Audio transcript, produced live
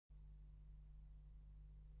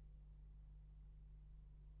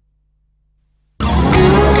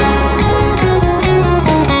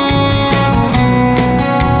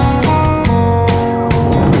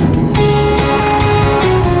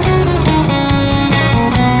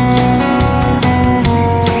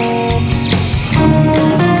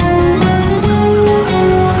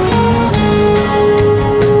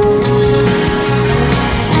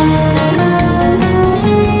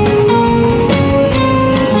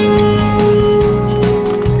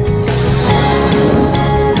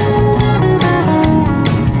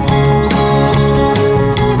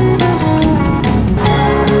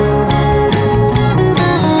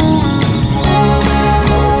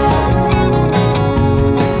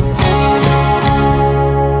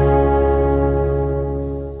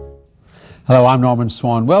Hello, I'm Norman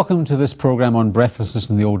Swan. Welcome to this programme on breathlessness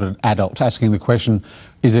in the older adult, asking the question,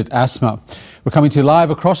 is it asthma? We're coming to you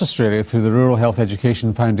live across Australia through the Rural Health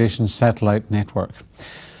Education Foundation's satellite network.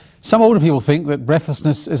 Some older people think that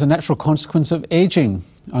breathlessness is a natural consequence of ageing,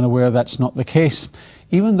 unaware that's not the case,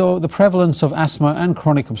 even though the prevalence of asthma and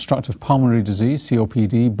chronic obstructive pulmonary disease,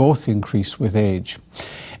 COPD, both increase with age.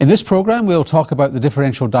 In this programme, we'll talk about the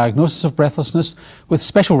differential diagnosis of breathlessness with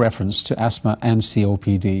special reference to asthma and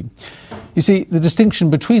COPD. You see, the distinction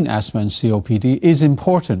between asthma and COPD is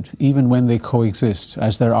important, even when they coexist,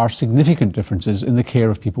 as there are significant differences in the care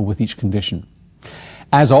of people with each condition.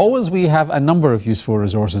 As always, we have a number of useful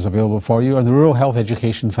resources available for you on the Rural Health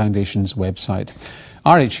Education Foundation's website,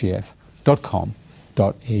 rhef.com.au.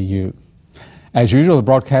 As usual, the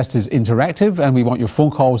broadcast is interactive and we want your phone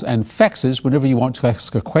calls and faxes whenever you want to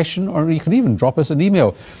ask a question, or you can even drop us an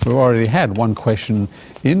email. We've already had one question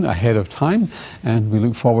in ahead of time and we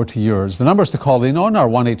look forward to yours. The numbers to call in on are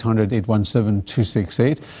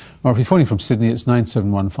 1-800-817-268, or if you're phoning from Sydney, it's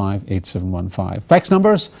 9715-8715. Fax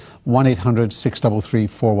numbers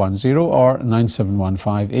 1-800-633-410 or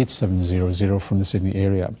 9715-8700 from the Sydney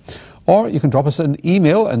area. Or you can drop us an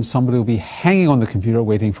email and somebody will be hanging on the computer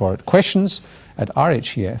waiting for it.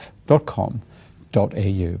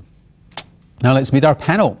 questions@rhef.com.au. Now let's meet our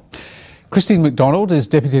panel. Christine McDonald is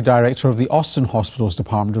Deputy Director of the Austin Hospital's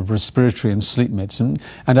Department of Respiratory and Sleep Medicine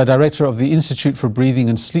and a Director of the Institute for Breathing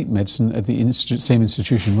and Sleep Medicine at the same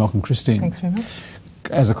institution. Welcome, Christine. Thanks very much.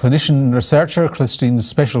 As a clinician and researcher, Christine's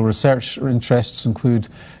special research interests include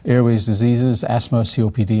airways diseases, asthma,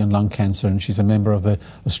 COPD and lung cancer, and she's a member of the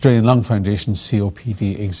Australian Lung Foundation's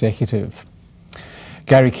COPD Executive.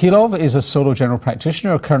 Gary Keelov is a solo general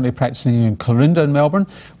practitioner, currently practicing in Clarinda in Melbourne,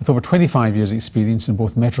 with over 25 years' experience in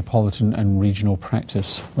both metropolitan and regional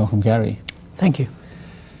practice. Welcome, Gary. Thank you.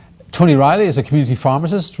 Tony Riley is a community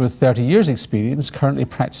pharmacist with 30 years' experience, currently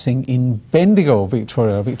practicing in Bendigo,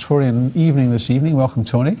 Victoria. A Victorian evening this evening. Welcome,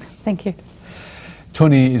 Tony. Thank you.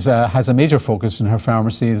 Tony has a major focus in her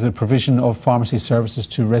pharmacy is the provision of pharmacy services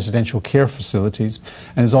to residential care facilities,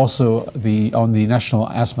 and is also on the National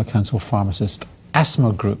Asthma Council Pharmacist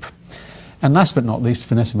Asthma Group. And last but not least,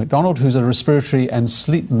 Vanessa McDonald, who's a respiratory and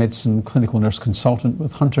sleep medicine clinical nurse consultant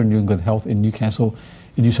with Hunter New England Health in Newcastle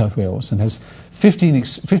in New South Wales, and has 15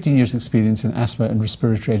 years' experience in asthma and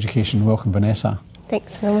respiratory education. Welcome, Vanessa.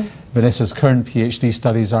 Thanks, Norman. Vanessa's current PhD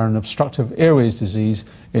studies are in obstructive airways disease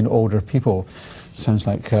in older people. Sounds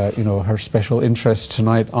like her special interests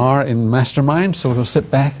tonight are in Mastermind, so we'll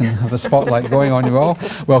sit back and have the spotlight going on you all.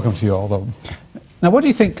 Welcome to you all, though. Now, what do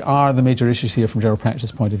you think are the major issues here from general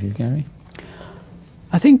practice point of view, Gary?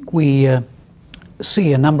 I think we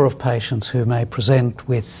see a number of patients who may present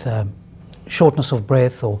with shortness of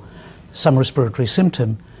breath or some respiratory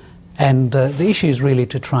symptom, and the issue is really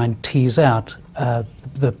to try and tease out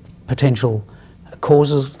the potential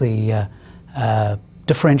causes, the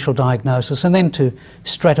differential diagnosis, and then to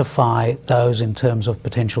stratify those in terms of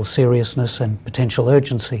potential seriousness and potential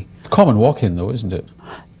urgency. Common walk-in, though, isn't it?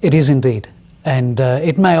 It is indeed, and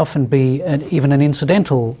it may often be even an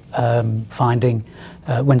incidental finding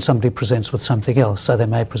when somebody presents with something else. So they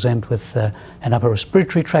may present with an upper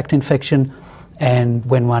respiratory tract infection, and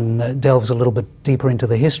when one delves a little bit deeper into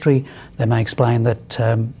the history, they may explain that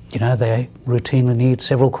they routinely need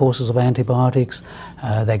several courses of antibiotics.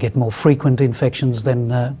 They get more frequent infections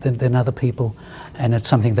than other people, and it's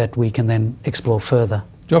something that we can then explore further.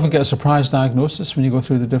 Do you often get a surprise diagnosis when you go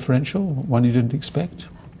through the differential, one you didn't expect?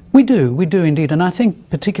 We do indeed, and I think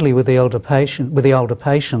particularly with the older patient,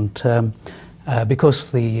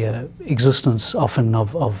 because the existence often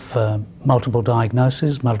of multiple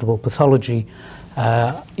diagnoses, multiple pathology,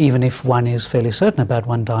 even if one is fairly certain about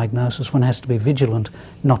one diagnosis, one has to be vigilant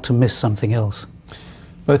not to miss something else.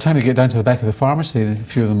 By the time you get down to the back of the pharmacy, a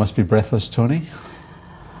few of them must be breathless, Tony.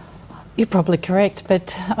 You're probably correct,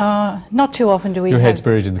 but not too often do we. Your head's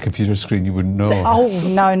buried in the computer screen, you wouldn't know. Oh,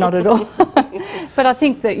 no, not at all. But I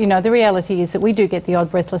think that, the reality is that we do get the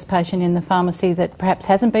odd breathless patient in the pharmacy that perhaps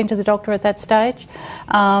hasn't been to the doctor at that stage,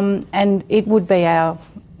 and it would be our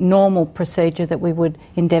normal procedure that we would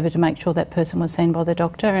endeavour to make sure that person was seen by the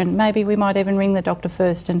doctor, and maybe we might even ring the doctor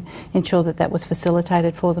first and ensure that that was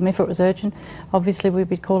facilitated for them. If it was urgent, obviously we'd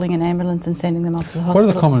be calling an ambulance and sending them off to the hospital. What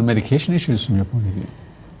are the common medication issues from your point of view?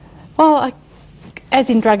 Well, as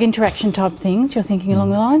in drug interaction type things, you're thinking along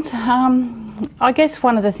the lines. I guess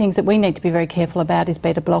one of the things that we need to be very careful about is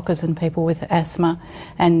beta blockers in people with asthma,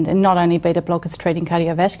 and not only beta blockers treating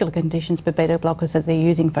cardiovascular conditions, but beta blockers that they're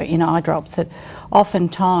using for in eye drops, that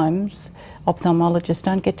oftentimes ophthalmologists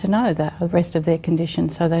don't get to know the rest of their condition,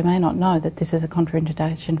 so they may not know that this is a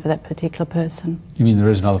contraindication for that particular person. You mean there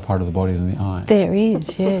is another part of the body than the eye? There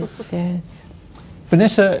is, yes, yes.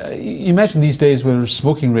 Vanessa, you imagine these days where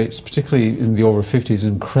smoking rates, particularly in the over 50s, are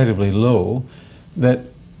incredibly low, that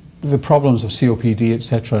the problems of COPD,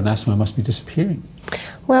 etc., and asthma must be disappearing.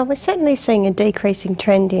 Well, we're certainly seeing a decreasing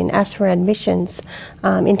trend in asthma admissions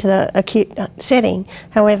into the acute setting.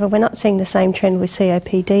 However, we're not seeing the same trend with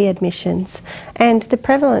COPD admissions. And the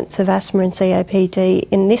prevalence of asthma and COPD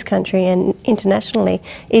in this country and internationally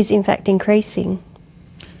is in fact increasing.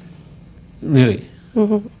 Really?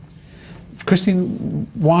 Mm-hmm. Christine,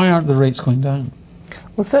 why aren't the rates going down?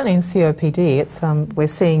 Well, certainly in COPD, it's we're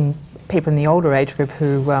seeing people in the older age group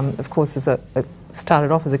who, of course,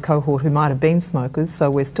 started off as a cohort who might have been smokers,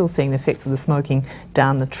 so we're still seeing the effects of the smoking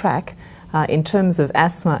down the track. In terms of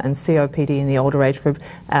asthma and COPD in the older age group,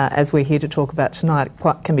 as we're here to talk about tonight,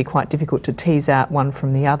 it can be quite difficult to tease out one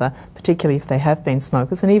from the other, particularly if they have been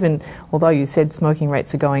smokers. And even, although you said smoking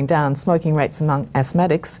rates are going down, smoking rates among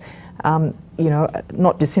asthmatics, you know,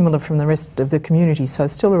 not dissimilar from the rest of the community, so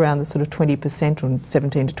still around the sort of 20% or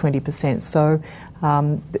 17 to 20%. So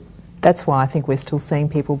that's why I think we're still seeing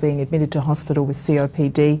people being admitted to hospital with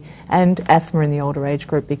COPD and asthma in the older age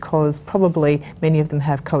group, because probably many of them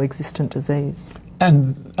have coexistent disease.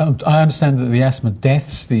 And I understand that the asthma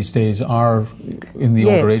deaths these days are in the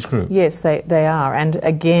older age group. Yes, they are. And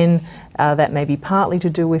again, that may be partly to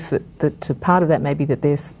do with part of that may be that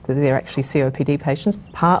they're actually COPD patients,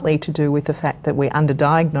 partly to do with the fact that we're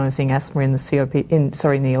underdiagnosing asthma in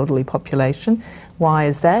the the elderly population. Why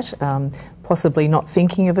is that? Possibly not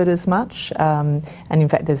thinking of it as much, and in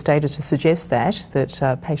fact there's data to suggest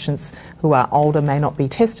that patients who are older may not be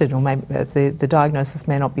tested, or the diagnosis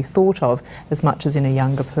may not be thought of as much as in a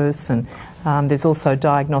younger person. There's also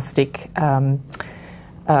diagnostic,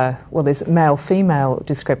 well, there's male-female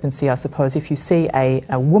discrepancy, I suppose. If you see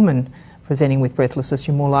a woman presenting with breathlessness,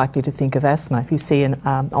 you're more likely to think of asthma. If you see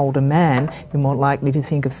an older man, you're more likely to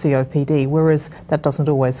think of COPD, whereas that doesn't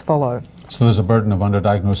always follow. So there's a burden of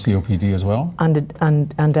underdiagnosed COPD as well?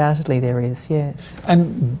 Undoubtedly there is, yes.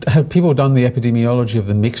 And have people done the epidemiology of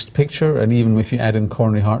the mixed picture, and even if you add in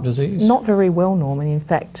coronary heart disease? Not very well, Norman. In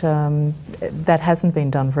fact, that hasn't been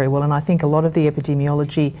done very well, and I think a lot of the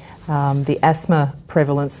epidemiology, the asthma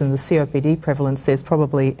prevalence and the COPD prevalence, there's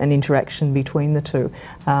probably an interaction between the two.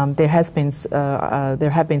 There have been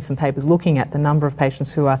some papers looking at the number of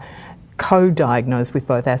patients who are co-diagnosed with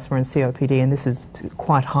both asthma and COPD, and this is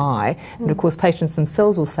quite high. And of course patients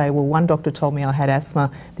themselves will say, well, one doctor told me I had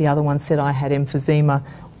asthma, the other one said I had emphysema.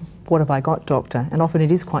 What have I got, doctor? And often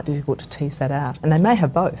it is quite difficult to tease that out, and they may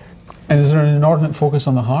have both. And is there an inordinate focus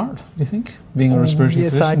on the heart, do you think, being a respiratory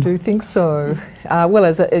physician? Yes, I do think so. Well,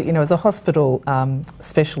 as a hospital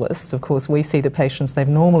specialist, of course, we see the patients. They've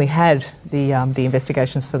normally had the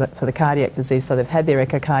investigations for the cardiac disease, so they've had their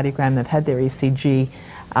echocardiogram, they've had their ECG,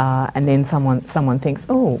 and then someone thinks,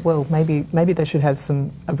 oh, well, maybe they should have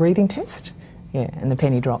a breathing test. Yeah, and the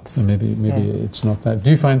penny drops. And maybe it's not that.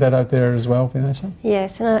 Do you find that out there as well, Vanessa?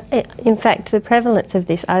 Yes, and in fact, the prevalence of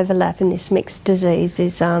this overlap in this mixed disease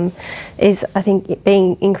is I think,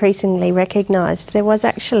 being increasingly recognised. There was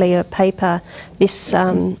actually a paper this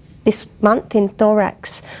month in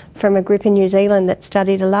Thorax from a group in New Zealand that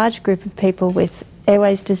studied a large group of people with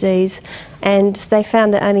airways disease, and they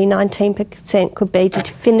found that only 19% could be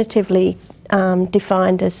definitively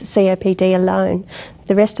defined as COPD alone.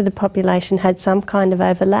 The rest of the population had some kind of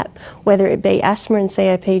overlap, whether it be asthma and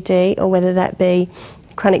COPD or whether that be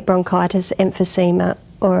chronic bronchitis, emphysema,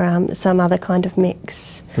 or some other kind of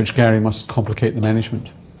mix. Which, Gary, must complicate the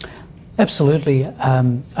management. Absolutely.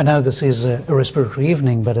 I know this is a respiratory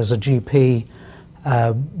evening, but as a GP,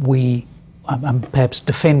 I'm perhaps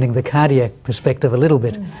defending the cardiac perspective a little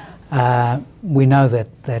bit. We know that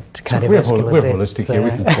cardiovascular death... We're holistic here,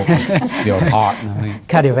 we can talk your heart and everything.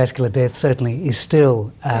 Cardiovascular death certainly is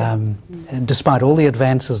still, despite all the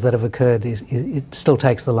advances that have occurred, it still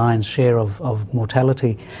takes the lion's share of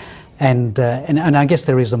mortality. And I guess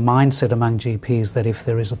there is a mindset among GPs that if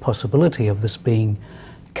there is a possibility of this being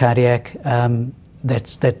cardiac,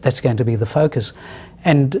 that's going to be the focus.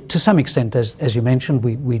 And to some extent, as you mentioned,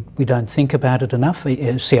 we don't think about it enough,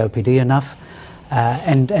 COPD enough.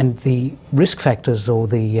 And the risk factors or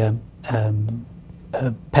the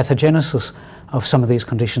pathogenesis of some of these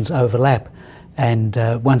conditions overlap, and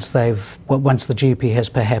once the GP has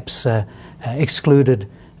perhaps excluded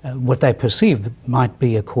what they perceive might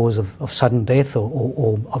be a cause of sudden death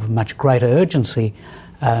or of much greater urgency,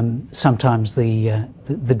 sometimes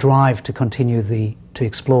the drive to continue to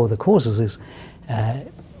explore the causes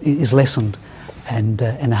is lessened,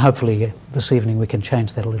 and hopefully this evening we can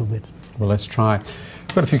change that a little bit. Well, let's try.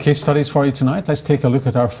 We've got a few case studies for you tonight. Let's take a look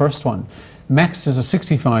at our first one. Max is a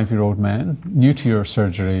 65-year-old man, new to your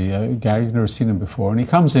surgery. Gary, you've never seen him before, and he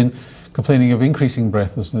comes in complaining of increasing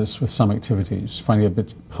breathlessness with some activities, finding it a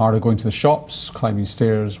bit harder going to the shops, climbing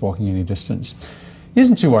stairs, walking any distance. He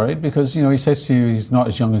isn't too worried because, he says to you he's not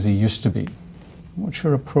as young as he used to be. What's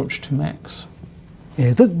your approach to Max?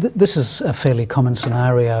 Yeah, this is a fairly common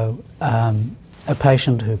scenario. A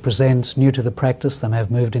patient who presents new to the practice, they may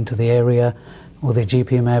have moved into the area, or their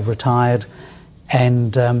GP may have retired,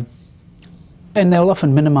 and they'll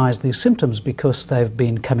often minimise these symptoms because they've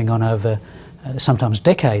been coming on over sometimes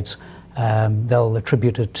decades. They'll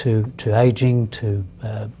attribute it to ageing, to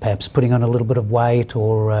perhaps putting on a little bit of weight,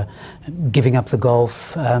 or giving up the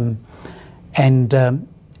golf, and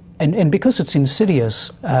because it's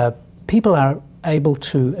insidious, people are able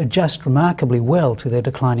to adjust remarkably well to their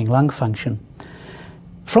declining lung function.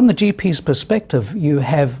 From the GP's perspective, you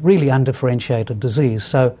have really undifferentiated disease.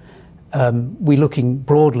 So we're looking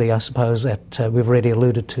broadly, I suppose, at, we've already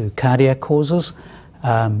alluded to cardiac causes,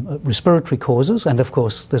 respiratory causes, and of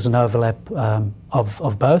course there's an overlap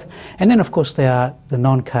of both. And then of course there are the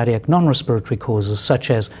non-cardiac, non-respiratory causes, such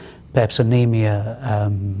as perhaps anemia,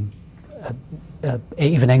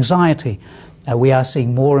 even anxiety. We are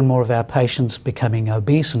seeing more and more of our patients becoming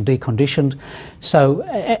obese and deconditioned. So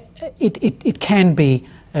it can be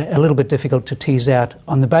a little bit difficult to tease out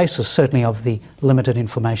on the basis, certainly, of the limited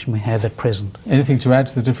information we have at present. Anything to add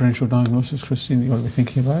to the differential diagnosis, Christine, that you ought to be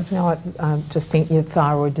thinking about? No, I just think your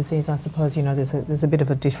thyroid disease, I suppose, there's a bit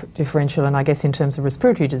of a differential, and I guess in terms of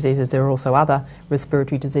respiratory diseases, there are also other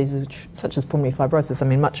respiratory diseases, such as pulmonary fibrosis. I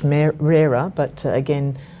mean, much rarer, but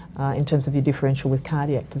again, in terms of your differential with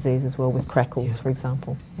cardiac disease as well, with crackles, for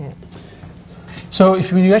example. Yeah. So,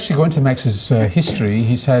 when you actually go into Max's history,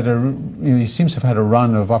 he's had he seems to have had a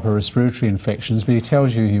run of upper respiratory infections, but he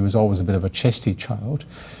tells you he was always a bit of a chesty child,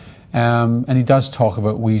 and he does talk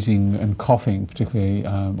about wheezing and coughing, particularly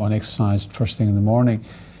on exercise first thing in the morning.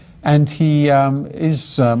 And he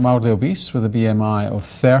is mildly obese with a BMI of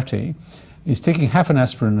 30. He's taking half an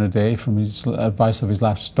aspirin a day from his advice of his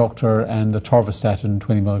last doctor, and a torvastatin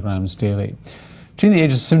 20 milligrams daily. Between the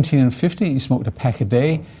ages of 17 and 50, he smoked a pack a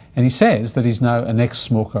day, and he says that he's now an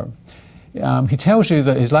ex-smoker. He tells you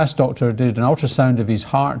that his last doctor did an ultrasound of his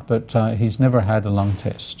heart, but he's never had a lung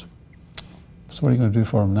test. So what are you going to do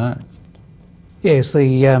for him now? Yes,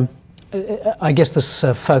 I guess this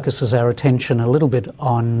focuses our attention a little bit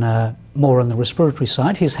on more on the respiratory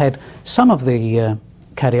side. He's had some of the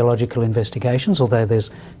cardiological investigations, although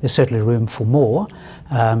there's certainly room for more.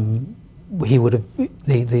 He would have,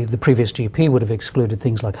 the previous GP would have excluded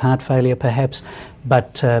things like heart failure perhaps,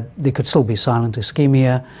 but there could still be silent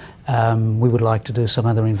ischemia. We would like to do some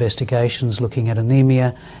other investigations looking at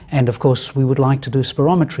anemia, and of course we would like to do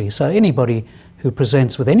spirometry. So anybody who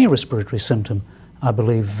presents with any respiratory symptom, I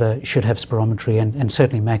believe, should have spirometry, and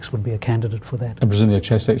certainly Max would be a candidate for that. And presumably a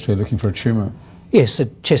chest x-ray looking for a tumour? Yes, a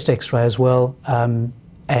chest x-ray as well.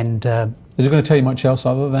 Is it going to tell you much else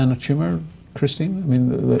other than a tumour, Christine? I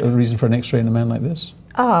mean, a reason for an x-ray in a man like this?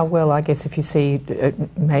 Well, I guess if you see a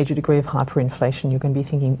major degree of hyperinflation, you could be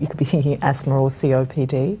thinking asthma or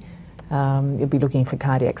COPD. You'll be looking for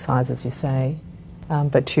cardiac size, as you say,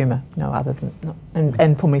 but tumour, no other than,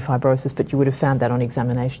 and pulmonary fibrosis, but you would have found that on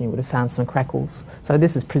examination, you would have found some crackles. So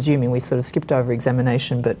this is presuming, we've sort of skipped over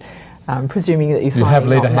examination, but presuming that you have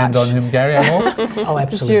laid a hand on him, Gary, I hope? Oh,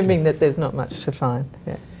 absolutely. Presuming that there's not much to find,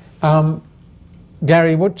 yeah.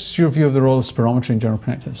 Gary, what's your view of the role of spirometry in general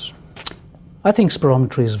practice? I think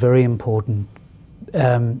spirometry is very important.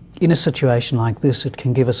 In a situation like this, it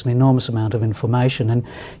can give us an enormous amount of information and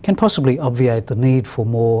can possibly obviate the need for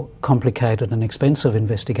more complicated and expensive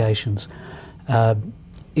investigations.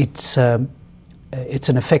 It's an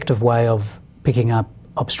effective way of picking up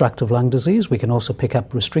obstructive lung disease. We can also pick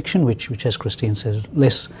up restriction, which as Christine says,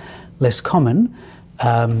 less common.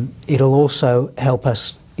 It'll also help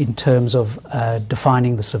us in terms of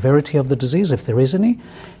defining the severity of the disease, if there is any.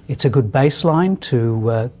 It's a good baseline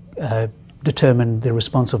to determine the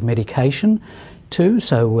response of medication too.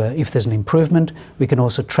 So if there's an improvement, we can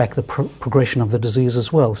also track the progression of the disease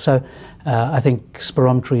as well. So I think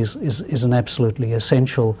spirometry is an absolutely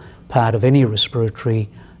essential part of any respiratory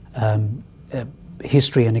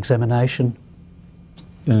history and examination.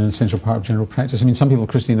 An essential part of general practice. I mean, some people,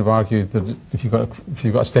 Christine, have argued that if you've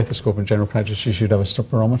got a stethoscope in general practice, you should have a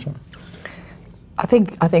spirometer. I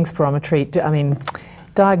think spirometry, I mean,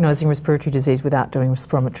 diagnosing respiratory disease without doing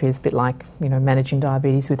spirometry is a bit like, you know, managing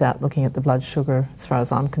diabetes without looking at the blood sugar, as far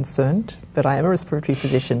as I'm concerned. But I am a respiratory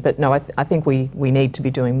physician. But no, I think we need to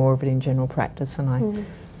be doing more of it in general practice. And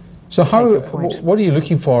So what are you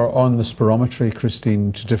looking for on the spirometry,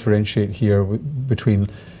 Christine, to differentiate here between,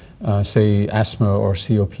 say, asthma or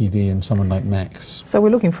COPD and someone like Max? So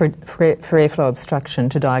we're looking for airflow obstruction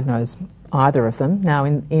to diagnose either of them. Now,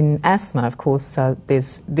 in asthma, of course,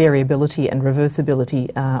 there's variability and reversibility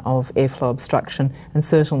of airflow obstruction, and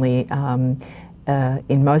certainly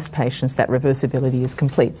in most patients that reversibility is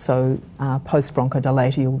complete. So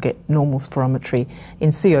post-bronchodilator, you'll get normal spirometry.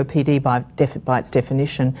 In COPD, by its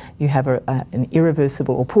definition, you have an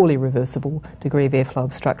irreversible or poorly reversible degree of airflow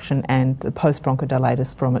obstruction, and the post-bronchodilator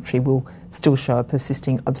spirometry will still show a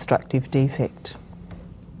persisting obstructive defect.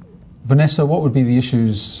 Vanessa, what would be the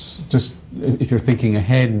issues, just if you're thinking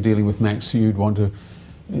ahead and dealing with Max, you'd want to,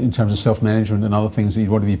 in terms of self-management and other things that you'd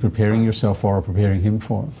want to be preparing yourself for or preparing him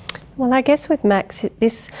for? Well, I guess with Max,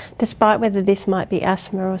 despite whether this might be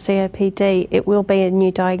asthma or COPD, it will be a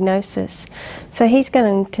new diagnosis. So he's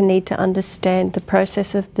going to need to understand the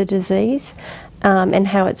process of the disease and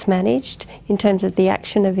how it's managed in terms of the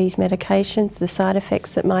action of his medications, the side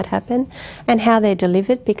effects that might happen, and how they're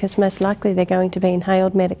delivered, because most likely they're going to be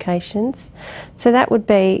inhaled medications. So that would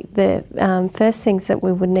be the first things that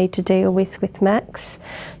we would need to deal with Max.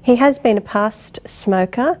 He has been a past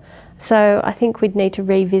smoker, so I think we'd need to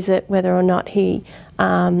revisit whether or not he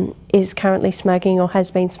is currently smoking or has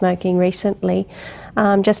been smoking recently.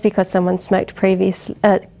 Just because someone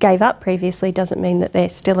gave up previously doesn't mean that they're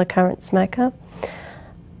still a current smoker.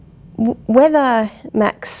 Whether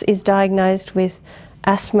Max is diagnosed with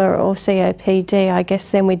asthma or COPD, I guess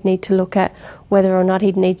then we'd need to look at whether or not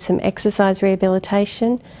he'd need some exercise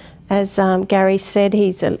rehabilitation. As Gary said,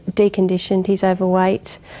 he's deconditioned, he's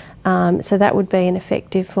overweight, so that would be an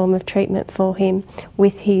effective form of treatment for him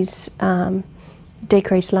with his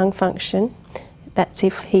decreased lung function. That's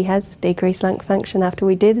if he has decreased lung function after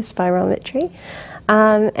we do the spirometry.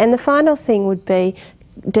 And the final thing would be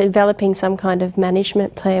developing some kind of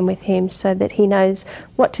management plan with him so that he knows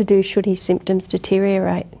what to do should his symptoms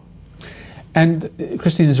deteriorate. And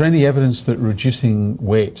Christine, is there any evidence that reducing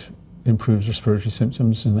weight improves respiratory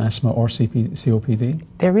symptoms in asthma or COPD?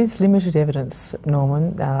 There is limited evidence,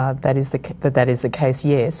 Norman, that is the case,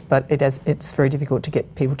 yes, but it's very difficult to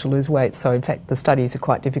get people to lose weight. So in fact the studies are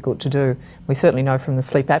quite difficult to do. We certainly know from the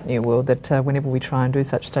sleep apnea world that whenever we try and do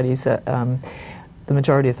such studies, the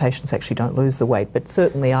majority of patients actually don't lose the weight. But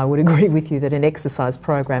certainly I would agree with you that an exercise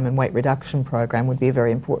program and weight reduction program would be a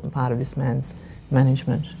very important part of this man's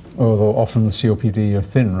management. Although often with COPD you're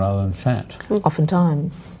thin rather than fat.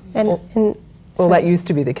 Oftentimes. Well, that used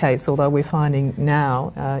to be the case, although we're finding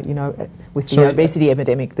now, you know, with the obesity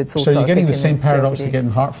epidemic that's also... So you're getting the same paradox you get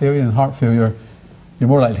in heart failure. In heart failure, you're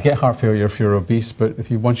more likely to get heart failure if you're obese, but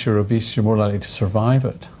once you're obese, you're more likely to survive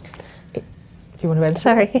it. Do you want to answer?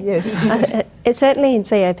 Sorry. Yes. Certainly in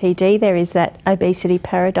COPD there is that obesity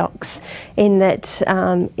paradox in that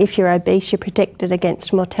if you're obese you're protected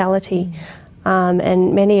against mortality.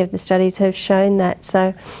 And many of the studies have shown that,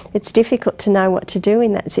 so it's difficult to know what to do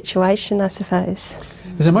in that situation, I suppose.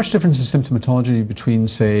 Is there much difference in symptomatology between,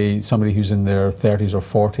 say, somebody who's in their 30s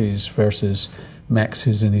or 40s versus Max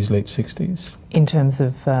who's in his late 60s? In terms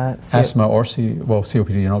of asthma or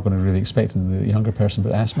COPD, you're not going to really expect in the younger person,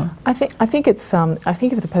 but asthma. I think it's I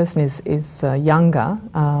think if the person is younger,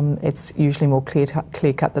 it's usually more clear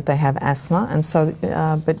cut that they have asthma, and so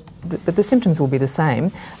but the symptoms will be the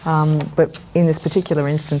same. But in this particular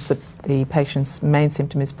instance, the patient's main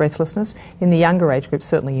symptom is breathlessness. In the younger age group,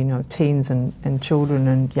 certainly, you know, teens and children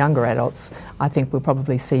and younger adults, I think we'll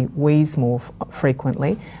probably see wheeze more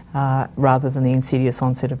frequently rather than the insidious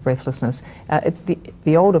onset of breathlessness. It's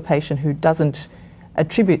the older patient who doesn't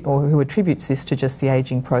attribute, or who attributes this to just the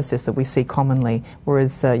ageing process that we see commonly,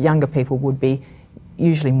 whereas younger people would be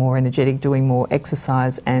usually more energetic, doing more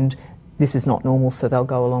exercise, and this is not normal, so they'll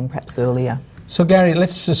go along perhaps earlier. So Gary,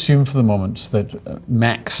 let's assume for the moment that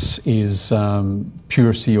Max is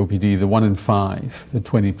pure COPD, the 1 in 5, the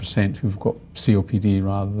 20% who've got COPD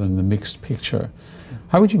rather than the mixed picture.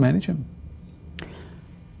 How would you manage him?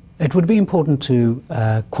 It would be important to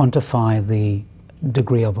quantify the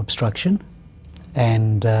degree of obstruction,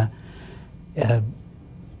 and that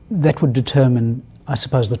would determine, I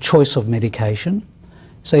suppose, the choice of medication.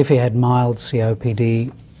 So if he had mild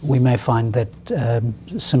COPD, we may find that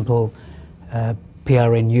simple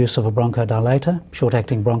PRN use of a bronchodilator,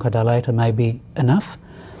 short-acting bronchodilator, may be enough.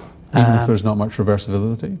 Even if there's not much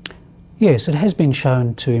reversibility? Yes, it has been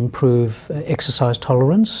shown to improve exercise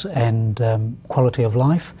tolerance and quality of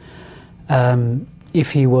life.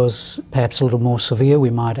 If he was perhaps a little more severe,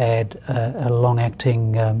 we might add a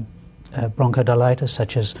long-acting bronchodilator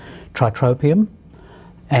such as tiotropium.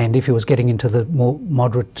 And if he was getting into the more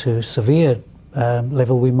moderate to severe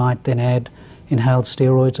level, we might then add inhaled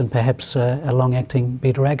steroids and perhaps a long-acting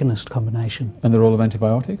beta-agonist combination. And the role of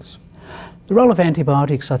antibiotics? The role of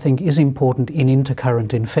antibiotics, I think, is important in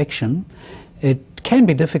intercurrent infection. It can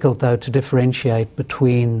be difficult, though, to differentiate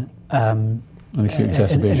between an acute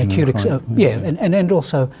exacerbation. And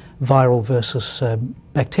also viral versus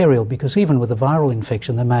bacterial, because even with a viral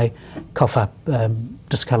infection, they may cough up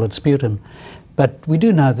discoloured sputum. But we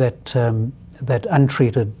do know that that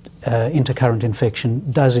untreated intercurrent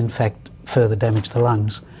infection does, in fact, further damage the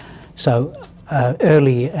lungs. So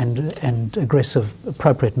early and aggressive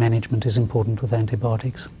appropriate management is important with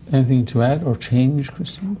antibiotics. Anything to add or change,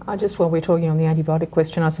 Christine? Just while we're talking on the antibiotic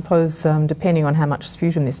question, I suppose depending on how much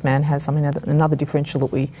sputum this man has, I mean, another differential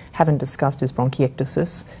that we haven't discussed is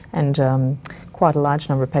bronchiectasis, and quite a large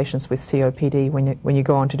number of patients with COPD, when you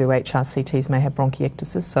go on to do HRCTs, may have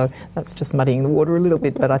bronchiectasis, so that's just muddying the water a little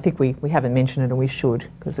bit, but I think we haven't mentioned it, and we should,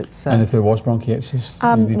 because it's... and if there was bronchiectasis,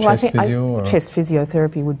 you do chest physio? Or? Chest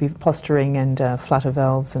physiotherapy would be posturing and flutter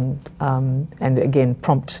valves, and again,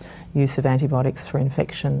 prompt use of antibiotics for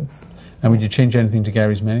infections. And would you change anything to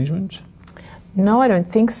Gary's management? No, I don't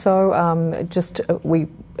think so.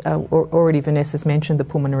 Already Vanessa's mentioned the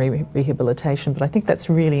pulmonary rehabilitation, but I think that's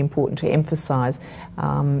really important to emphasise.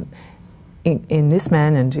 In this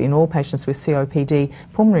man and in all patients with COPD,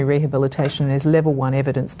 pulmonary rehabilitation is level 1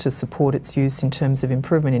 evidence to support its use in terms of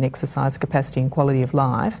improvement in exercise capacity and quality of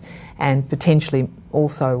life, and potentially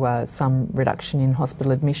also some reduction in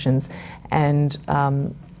hospital admissions. And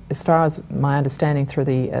as far as my understanding through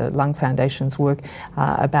the Lung Foundation's work,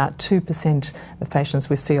 about 2% of patients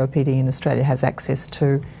with COPD in Australia has access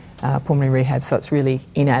to pulmonary rehab, so it's really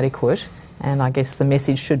inadequate. And I guess the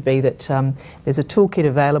message should be that there's a toolkit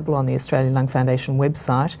available on the Australian Lung Foundation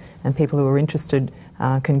website, and people who are interested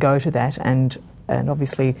can go to that. And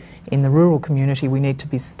obviously in the rural community we need to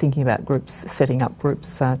be thinking about groups, setting up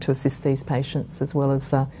groups to assist these patients, as well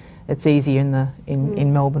as it's easy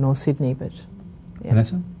in Melbourne or Sydney. But yeah.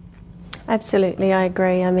 Vanessa? Absolutely, I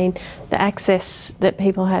agree. I mean, the access that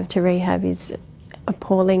people have to rehab is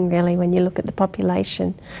appalling, really, when you look at the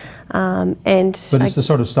population. But it's the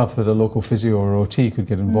sort of stuff that a local physio or OT could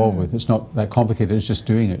get involved with. It's not that complicated, it's just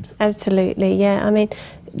doing it. Absolutely, yeah. I mean,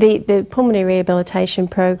 the pulmonary rehabilitation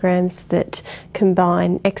programs that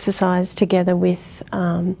combine exercise together with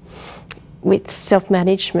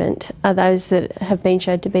self-management are those that have been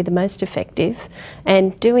shown to be the most effective,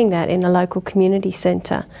 and doing that in a local community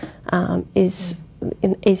centre is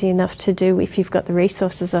easy enough to do if you've got the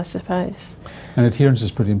resources, I suppose. And adherence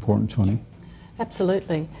is pretty important, Tony.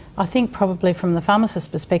 Absolutely. I think probably from the pharmacist's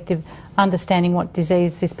perspective, understanding what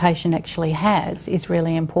disease this patient actually has is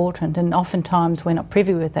really important, and oftentimes we're not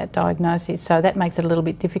privy with that diagnosis, so that makes it a little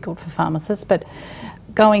bit difficult for pharmacists. But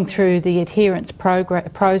going through the adherence program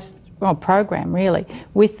really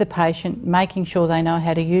with the patient, making sure they know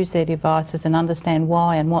how to use their devices and understand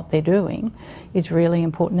why and what they're doing is really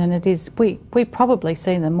important, and it is, we probably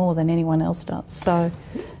see them more than anyone else does, so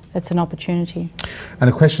it's an opportunity. And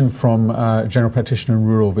a question from a general practitioner in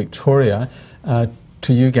rural Victoria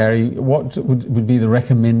to you, Gary. What would be the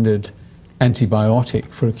recommended antibiotic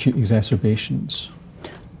for acute exacerbations?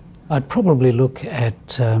 I'd probably look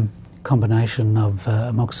at a combination of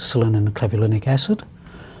amoxicillin and clavulanic acid.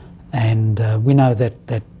 And we know that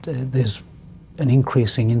there's an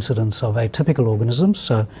increasing incidence of atypical organisms,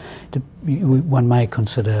 so one may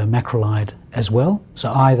consider macrolide as well.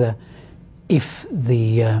 So either if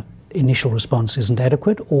the initial response isn't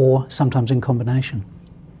adequate, or sometimes in combination.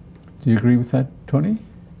 Do you agree with that, Tony?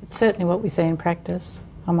 It's certainly what we see in practice,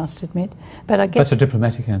 I must admit. But I guess that's a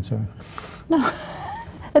diplomatic answer. No,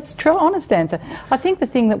 it's a true, honest answer. I think the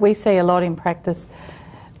thing that we see a lot in practice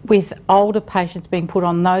with older patients being put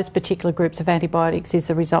on those particular groups of antibiotics is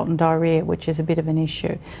the resultant diarrhoea, which is a bit of an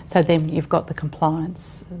issue. So then you've got the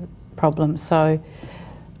compliance problem. So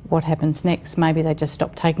what happens next? Maybe they just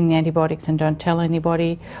stop taking the antibiotics and don't tell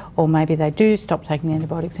anybody, or maybe they do stop taking the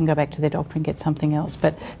antibiotics and go back to their doctor and get something else.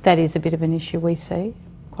 But that is a bit of an issue we see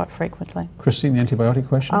quite frequently. Christine, the antibiotic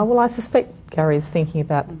question? Well, I suspect Gary is thinking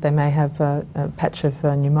about that they may have a patch of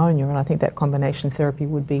pneumonia, and I think that combination therapy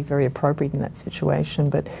would be very appropriate in that situation.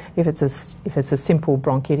 But if it's a simple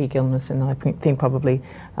bronchitic illness, then I think probably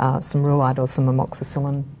some Rulide or some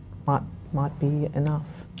amoxicillin might be enough.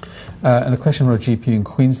 And a question from a GP in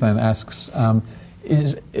Queensland asks,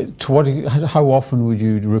 How often would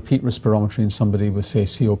you repeat respirometry in somebody with, say,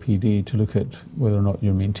 COPD to look at whether or not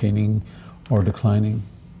you're maintaining or declining?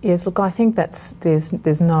 Yes, look, I think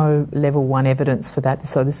there's no level 1 evidence for that,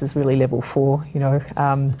 so this is really level 4, you know.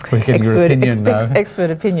 Expert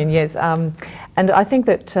opinion, yes. And I think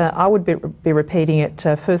that I would be repeating it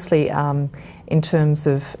firstly in terms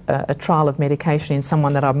of a trial of medication in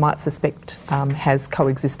someone that I might suspect has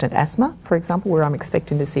coexistent asthma, for example, where I'm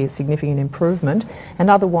expecting to see a significant improvement, and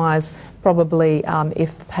otherwise probably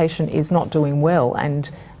if the patient is not doing well and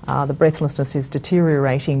the breathlessness is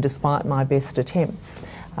deteriorating despite my best attempts,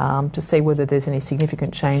 to see whether there's any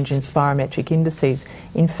significant change in spirometric indices.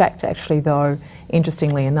 In fact, actually, though,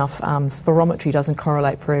 interestingly enough, spirometry doesn't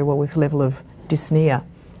correlate very well with level of dyspnea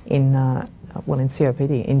in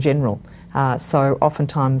COPD in general. So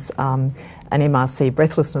oftentimes an MRC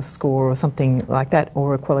breathlessness score or something like that,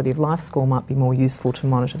 or a quality of life score, might be more useful to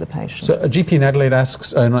monitor the patient. So a GP in Adelaide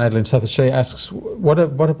asks, not Adelaide, South Australia asks, what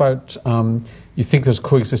about, you think there's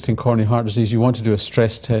coexisting coronary heart disease, you want to do a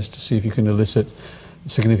stress test to see if you can elicit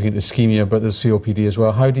significant ischemia, but there's COPD as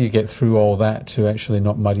well. How do you get through all that to actually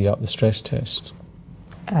not muddy up the stress test?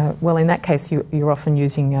 Well, in that case, you're often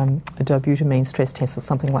using a dobutamine stress test or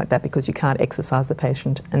something like that because you can't exercise the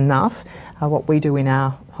patient enough. What we do in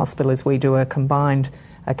our hospital is we do a combined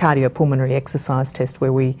cardiopulmonary exercise test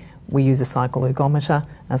where we use a cycle ergometer.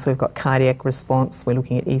 So we've got cardiac response, we're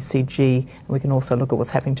looking at ECG, and we can also look at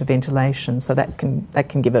what's happening to ventilation. So that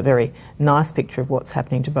can give a very nice picture of what's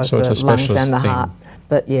happening to both the lungs and the heart.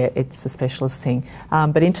 But yeah, it's a specialist thing.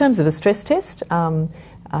 But in terms of a stress test,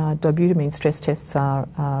 dobutamine stress tests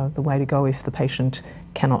are the way to go if the patient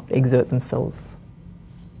cannot exert themselves.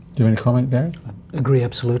 Do you have any comment, Gary? I agree,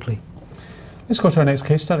 absolutely. Let's go to our next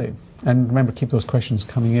case study. And remember, keep those questions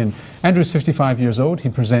coming in. Andrew's 55 years old. He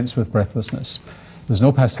presents with breathlessness. There's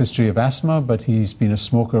no past history of asthma, but he's been a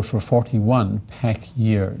smoker for 41 pack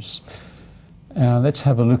years. Let's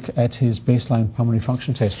have a look at his baseline pulmonary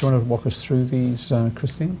function test. Do you want to walk us through these,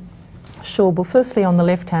 Christine? Sure. Well, firstly, on the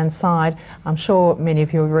left-hand side, I'm sure many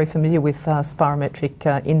of you are very familiar with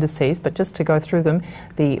spirometric indices, but just to go through them,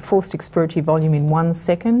 the forced expiratory volume in 1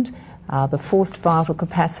 second, the forced vital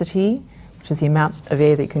capacity, which is the amount of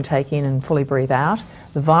air that you can take in and fully breathe out,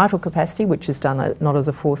 the vital capacity, which is done not as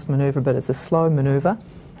a forced manoeuvre but as a slow manoeuvre,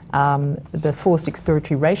 the forced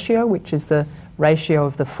expiratory ratio, which is the ratio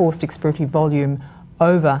of the forced expiratory volume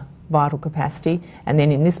over vital capacity, and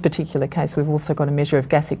then in this particular case we've also got a measure of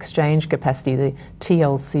gas exchange capacity, the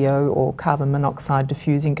TLCO, or carbon monoxide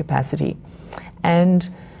diffusing capacity. And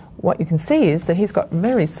what you can see is that he's got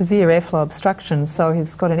very severe airflow obstruction, so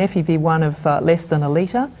he's got an FEV1 of less than a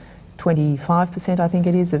litre, 25% I think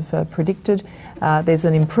it is of predicted. There's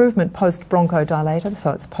an improvement post-bronchodilator,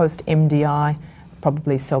 so it's post-MDI,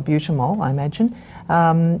 probably salbutamol, I imagine.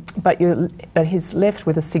 But he's left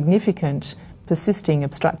with a significant persisting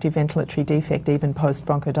obstructive ventilatory defect even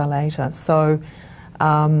post-bronchodilator. So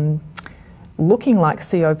looking like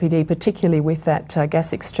COPD, particularly with that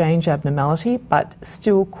gas exchange abnormality, but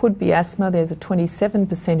still could be asthma. There's a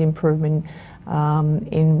 27% improvement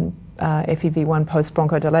in FEV1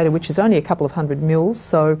 post-bronchodilator, which is only a couple of 100 mils,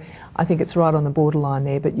 so I think it's right on the borderline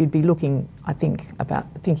there, but you'd be looking, I think,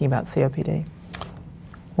 thinking about COPD.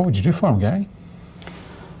 What would you do for him, Gary?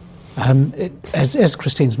 As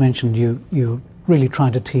Christine's mentioned, you're really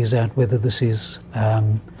trying to tease out whether this is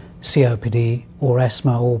COPD or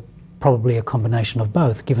asthma, or probably a combination of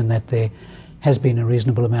both, given that there has been a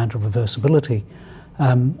reasonable amount of reversibility.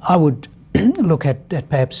 I would look at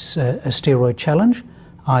perhaps a steroid challenge,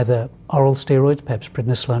 either oral steroids, perhaps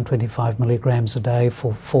prednisolone 25 milligrams a day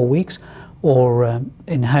for 4 weeks, or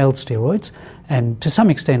inhaled steroids. And to some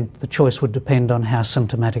extent, the choice would depend on how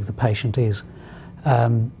symptomatic the patient is.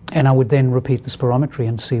 And I would then repeat the spirometry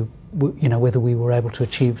and see, whether we were able to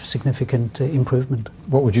achieve significant improvement.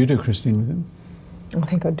 What would you do, Christine, with him? I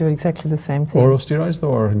think I'd do exactly the same thing. Oral steroids, though,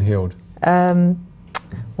 or inhaled?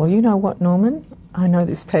 Well, you know what, Norman? I know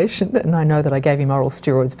this patient, and I know that I gave him oral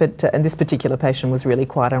steroids, but and this particular patient was really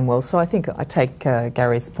quite unwell. So I think I take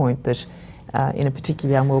Gary's point that in a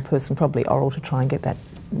particularly unwell person, probably oral to try and get that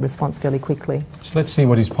response fairly quickly. So let's see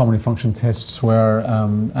what his pulmonary function tests were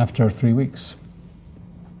after 3 weeks.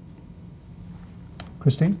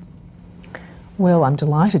 Christine? Well, I'm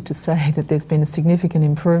delighted to say that there's been a significant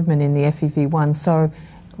improvement in the FEV1. So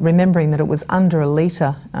remembering that it was under a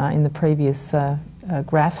litre in the previous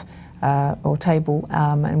graph or table,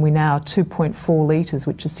 and we're now 2.4 litres,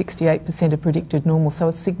 which is 68% of predicted normal. So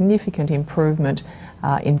a significant improvement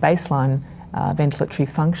in baseline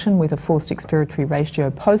ventilatory function with a forced expiratory ratio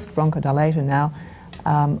post-bronchodilator now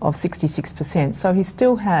of 66%. So he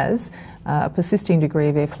still has a persisting degree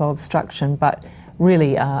of airflow obstruction, but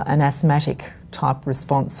really an asthmatic type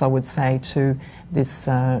response, I would say, to this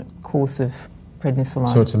course of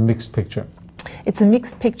prednisolone. So it's a mixed picture? It's a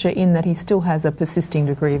mixed picture in that he still has a persisting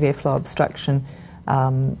degree of airflow obstruction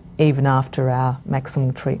even after our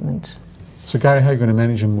maximal treatment. So Gary, how are you going to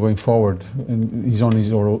manage him going forward? And he's on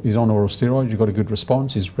oral steroids, you've got a good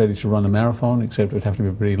response, he's ready to run a marathon, except it would have to be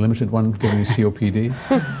a very limited one given his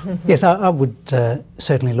COPD. Yes, I would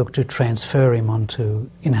certainly look to transfer him onto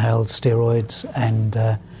inhaled steroids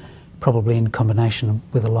and probably in combination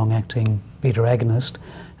with a long-acting beta agonist.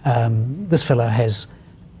 This fellow has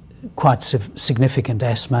quite significant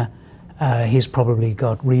asthma. He's probably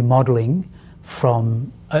got remodelling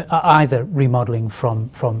from either remodelling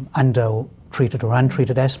from under-treated or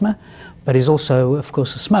untreated asthma, but he's also, of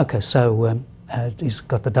course, a smoker, so he's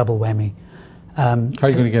got the double whammy. How are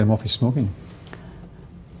you going to get him off his smoking?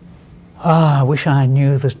 I wish I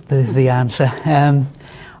knew the answer.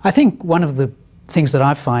 I think one of the things that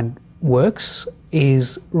I find works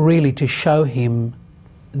is really to show him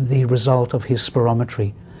the result of his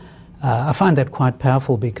spirometry. I find that quite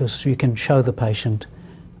powerful because you can show the patient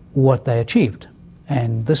what they achieved.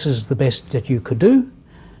 And this is the best that you could do.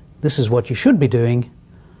 This is what you should be doing.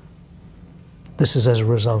 This is as a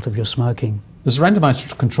result of your smoking. There's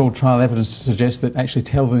randomised controlled trial evidence to suggest that actually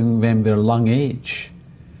telling them their lung age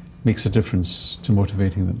makes a difference to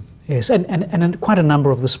motivating them. Yes, and quite a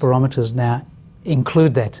number of the spirometers now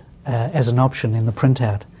include that as an option in the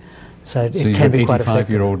printout. So it you can have be quite effective.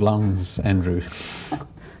 85-year-old lungs, Andrew.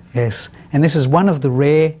 Yes, and this is one of the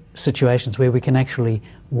rare situations where we can actually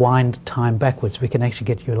wind time backwards. We can actually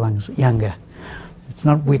get your lungs younger.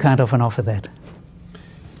 We can't often offer that.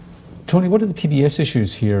 Tony, what are the PBS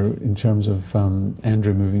issues here in terms of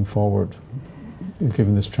Andrew moving forward,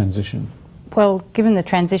 given this transition? Well, given the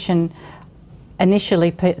transition,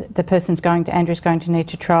 initially Andrew's going to need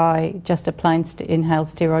to try just a plain inhaled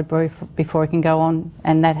steroid before he can go on,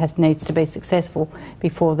 and that needs to be successful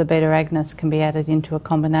before the beta agonist can be added into a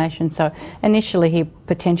combination. So initially he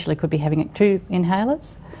potentially could be having 2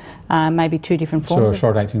 inhalers, maybe 2 different forms. So a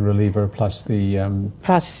short-acting reliever plus the...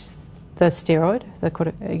 plus the steroid,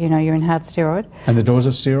 your inhaled steroid. And the dose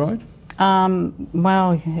of steroid?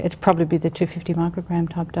 Well, it'd probably be the 250 microgram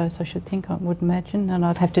type dose, I should think, I would imagine, and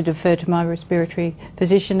I'd have to defer to my respiratory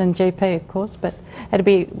physician and GP, of course, but it'd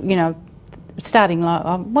be, starting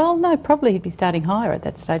low. Well, no, probably he'd be starting higher at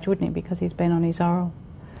that stage, wouldn't he, because he's been on his oral.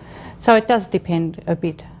 So it does depend a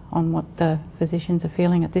bit on what the physicians are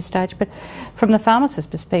feeling at this stage, but from the pharmacist's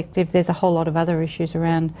perspective, there's a whole lot of other issues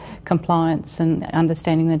around compliance and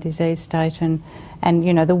understanding the disease state and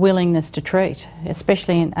the willingness to treat,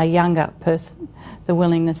 especially in a younger person, the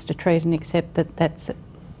willingness to treat and accept that that's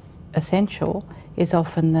essential is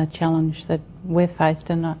often the challenge that we're faced,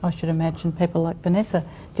 and I should imagine people like Vanessa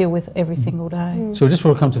deal with every single day. So just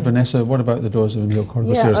before we come to Vanessa, what about the dose of inhaled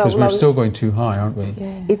corticosteroids? Because we're still going too high, aren't we?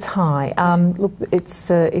 Yeah. It's high. Look,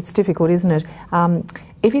 it's difficult, isn't it?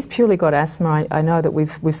 If he's purely got asthma, I know that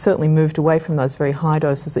we've certainly moved away from those very high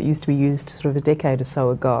doses that used to be used sort of a decade or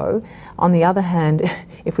so ago. On the other hand,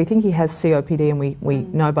 if we think he has COPD and we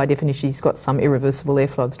know by definition he's got some irreversible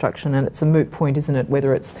airflow obstruction, and it's a moot point, isn't it,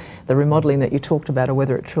 whether it's the remodelling that you talked about or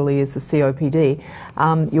whether it truly is the COPD,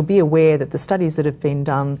 you'll be aware that the studies that have been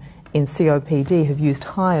done in COPD have used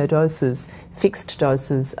higher doses, fixed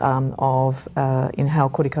doses of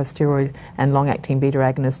inhaled corticosteroid and long-acting beta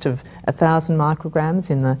agonist of 1,000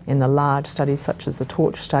 micrograms in the large studies such as the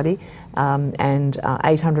TORCH study, and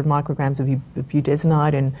 800 micrograms of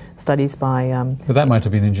budesonide in studies by... but that might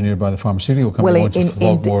have been engineered by the pharmaceutical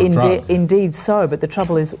company. Indeed so, but the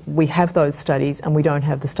trouble is we have those studies and we don't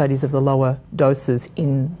have the studies of the lower doses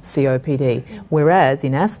in COPD, whereas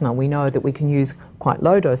in asthma we know that we can use quite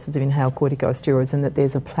low doses of inhaled corticosteroids and that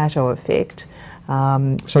there's a plateau effect.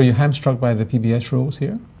 So are you hamstrung by the PBS rules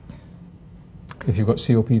here? If you've got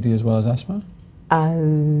COPD as well as asthma?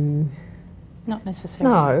 Not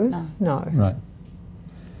necessarily. No. Right.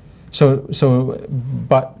 So,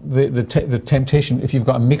 but the temptation, if you've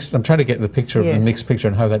got a mixed, I'm trying to get the picture of the mixed picture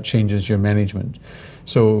and how that changes your management.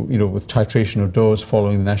 So, with titration of dose,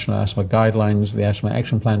 following the National Asthma Guidelines, the asthma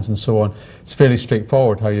action plans and so on, it's fairly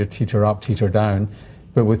straightforward how you teeter up, teeter down.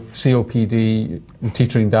 But with COPD, the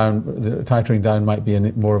titering down might be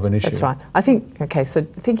more of an issue. That's right. I think, so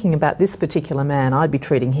thinking about this particular man, I'd be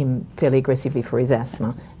treating him fairly aggressively for his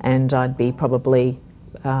asthma, and I'd be probably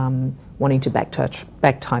wanting to back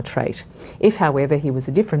titrate. If, however, he was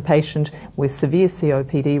a different patient with severe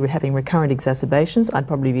COPD having recurrent exacerbations, I'd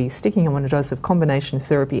probably be sticking him on a dose of combination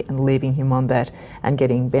therapy and leaving him on that and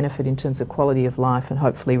getting benefit in terms of quality of life and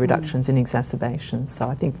hopefully reductions in exacerbations. So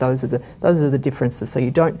I think those are the differences. So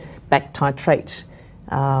you don't back titrate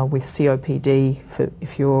with COPD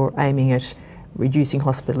if you're aiming at reducing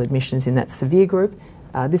hospital admissions in that severe group.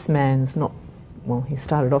 This man's not, well, he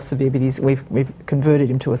started off severe, but we've converted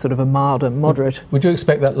him to a sort of a milder, moderate. Would you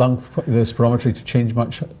expect that the spirometry to change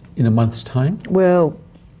much in a month's time? Well,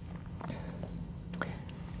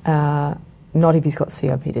 not if he's got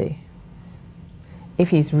COPD. If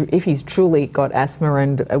he's truly got asthma,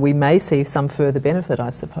 and we may see some further benefit, I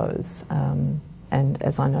suppose. And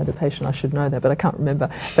as I know the patient, I should know that, but I can't remember.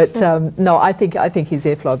 But no, I think his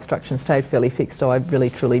airflow obstruction stayed fairly fixed, so I really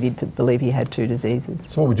truly did believe he had two diseases.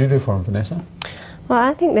 So what would you do for him, Vanessa? Well,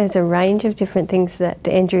 I think there's a range of different things that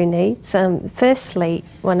Andrew needs. Firstly,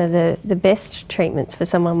 one of the best treatments for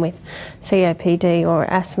someone with COPD or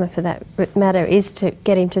asthma for that matter is to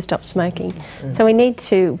get him to stop smoking. So we need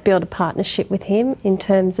to build a partnership with him in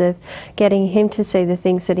terms of getting him to see the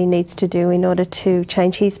things that he needs to do in order to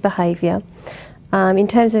change his behaviour. In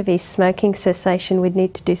terms of his smoking cessation, we'd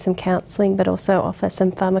need to do some counselling, but also offer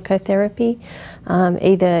some pharmacotherapy,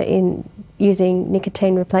 either in using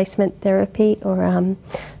nicotine replacement therapy or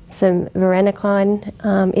some varenicline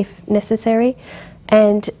if necessary,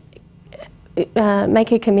 and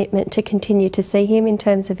make a commitment to continue to see him in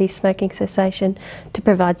terms of his smoking cessation, to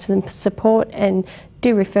provide some support and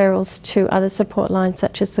do referrals to other support lines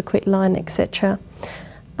such as the Quit line, etc.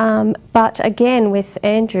 But again, with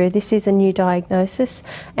Andrew, this is a new diagnosis,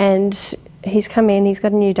 and he's come in, he's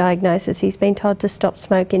got a new diagnosis, he's been told to stop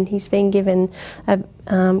smoking, he's been given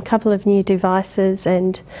a couple of new devices,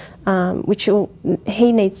 and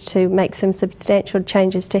he needs to make some substantial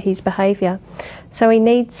changes to his behaviour. So he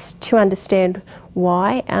needs to understand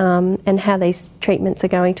why and how these treatments are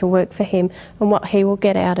going to work for him and what he will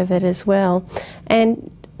get out of it as well. And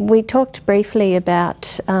we talked briefly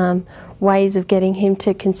about ways of getting him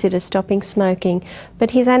to consider stopping smoking,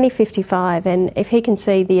 but he's only 55, and if he can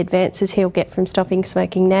see the advances he'll get from stopping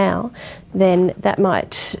smoking now, then that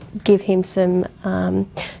might give him some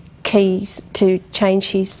keys to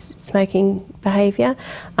change his smoking behaviour.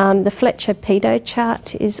 The Fletcher pedo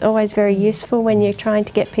chart is always very useful when you're trying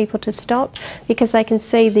to get people to stop, because they can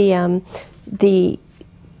see the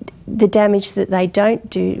damage that they don't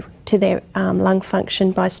do to their lung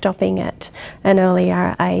function by stopping at an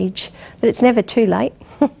earlier age. But it's never too late.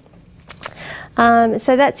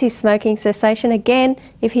 So that's his smoking cessation. Again,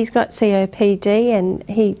 if he's got COPD and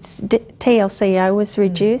his TLCO was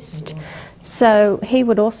reduced, so he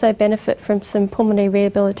would also benefit from some pulmonary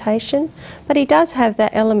rehabilitation, but he does have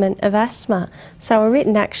that element of asthma. So a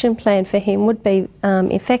written action plan for him would be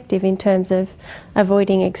effective in terms of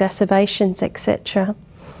avoiding exacerbations, etc.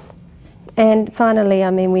 And finally, I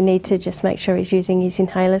mean, we need to just make sure he's using his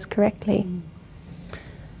inhalers correctly.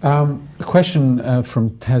 A question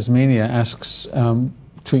from Tasmania asks to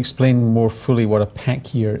explain more fully what a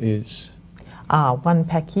pack year is. 1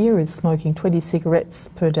 pack year is smoking 20 cigarettes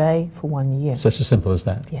per day for 1 year. So it's as simple as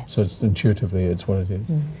that? Yeah. So it's intuitively, it's what it is.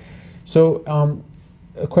 So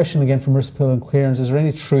a question again from Marissa and Cairns, is there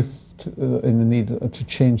any truth in the need to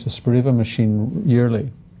change the Spiriva machine yearly?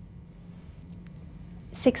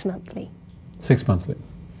 6 monthly. 6 monthly.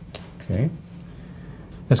 Okay.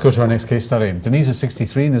 Let's go to our next case study. Denise is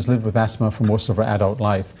 63 and has lived with asthma for most of her adult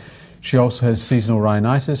life. She also has seasonal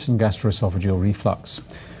rhinitis and gastroesophageal reflux.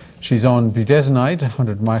 She's on budesonide,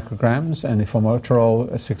 100 micrograms, and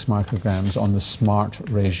formoterol, 6 micrograms on the SMART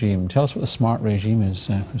regime. Tell us what the SMART regime is,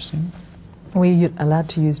 Christine. Are we allowed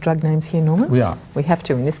to use drug names here, Norman? We are. We have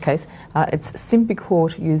to in this case. It's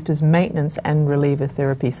Symbicort used as maintenance and reliever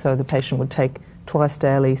therapy, so the patient would take twice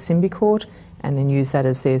daily Symbicort and then use that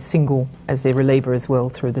as their reliever as well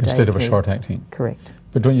through the day. Instead of a short-acting? Correct.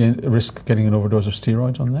 But don't you risk getting an overdose of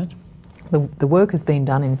steroids on that? The work has been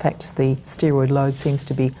done. In fact, the steroid load seems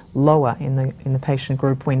to be lower in the patient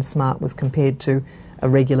group when SMART was compared to a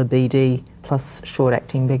regular BD plus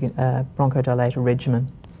short-acting bronchodilator regimen.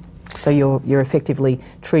 So you're effectively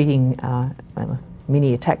treating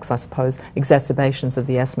mini attacks, I suppose, exacerbations of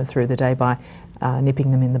the asthma through the day by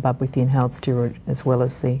nipping them in the bud with the inhaled steroid as well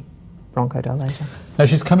as the bronchodilator. Now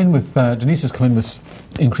she's come in with, Denise has come in with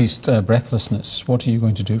increased breathlessness. What are you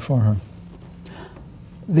going to do for her?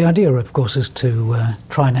 The idea, of course, is to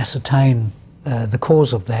try and ascertain the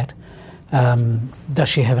cause of that. Does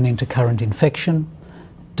she have an intercurrent infection?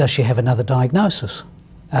 Does she have another diagnosis?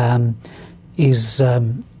 Is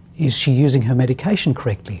she using her medication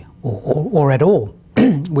correctly or at all?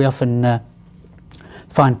 we often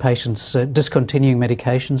find patients discontinuing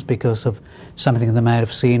medications because of something they may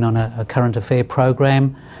have seen on a current affair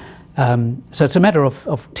program. So it's a matter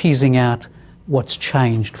of teasing out what's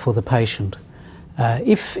changed for the patient.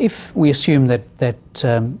 If we assume that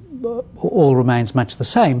all remains much the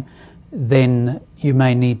same, then you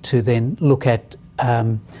may need to then look at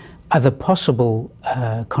other possible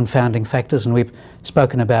confounding factors, and we've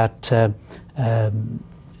spoken about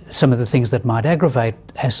some of the things that might aggravate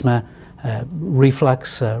asthma,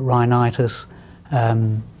 reflux, rhinitis,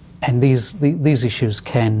 and these issues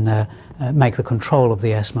can make the control of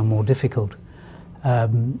the asthma more difficult. So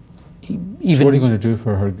what are you going to do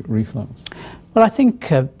for her reflux? Well, I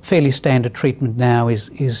think fairly standard treatment now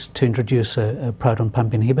is to introduce a proton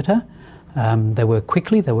pump inhibitor. They work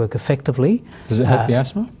quickly, they work effectively. Does it help the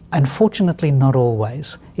asthma? Unfortunately, not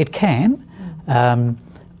always. It can.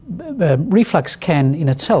 Reflux can in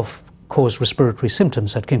itself cause respiratory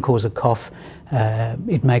symptoms. It can cause a cough,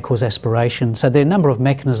 it may cause aspiration. So there are a number of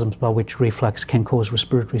mechanisms by which reflux can cause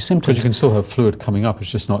respiratory symptoms. But you can still have fluid coming up,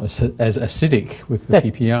 it's just not as acidic with the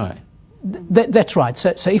PPI. That's right.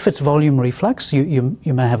 So if it's volume reflux, you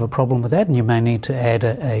may have a problem with that, and you may need to add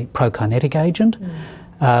a prokinetic agent.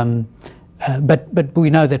 But we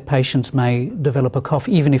know that patients may develop a cough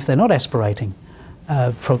even if they're not aspirating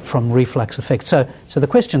from reflux effects. So the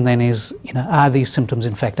question then is, are these symptoms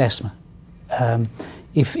in fact asthma?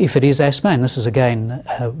 If it is asthma, and this is again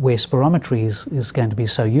where spirometry is going to be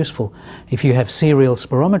so useful, if you have serial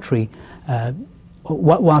spirometry,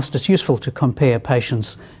 whilst it's useful to compare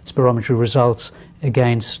patients' spirometry results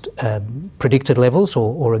against predicted levels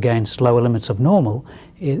or against lower limits of normal,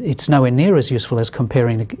 it's nowhere near as useful as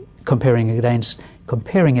comparing it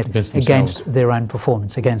against their own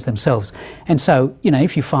performance, against themselves. And so,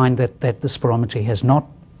 if you find that the spirometry has not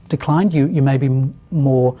declined, you may be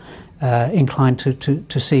more inclined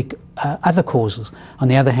to seek other causes. On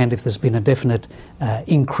the other hand, if there's been a definite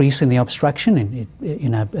increase in the obstruction,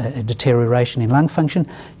 a deterioration in lung function,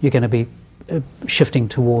 you're going to be shifting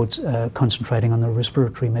towards concentrating on the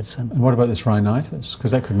respiratory medicine. And what about this rhinitis?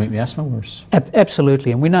 Because that could make the asthma worse.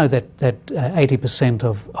 Absolutely, and we know that 80%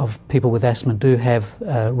 of people with asthma do have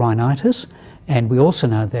rhinitis, and we also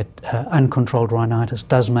know that uncontrolled rhinitis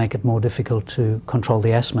does make it more difficult to control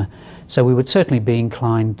the asthma. So we would certainly be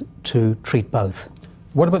inclined to treat both.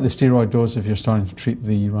 What about the steroid dose if you're starting to treat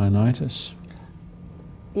the rhinitis?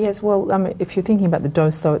 Yes, well, if you're thinking about the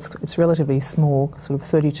dose, though, it's relatively small, sort of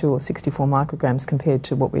 32 or 64 micrograms compared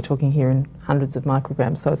to what we're talking here in hundreds of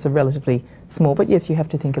micrograms, so it's a relatively small, but yes, you have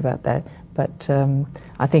to think about that. But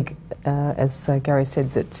I think, as Gary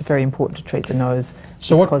said, that it's very important to treat the nose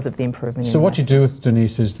because of the improvement in So what asthma. you do with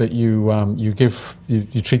Denise is that you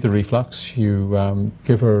treat the reflux, you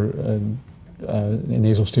give her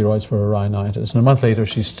nasal steroids for her rhinitis, and a month later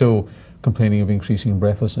she's still complaining of increasing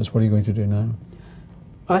breathlessness. What are you going to do now?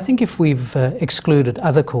 I think if we've excluded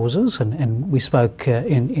other causes, and we spoke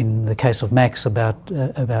in the case of Max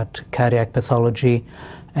about cardiac pathology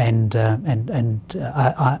and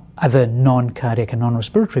other non-cardiac and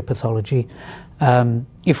non-respiratory pathology,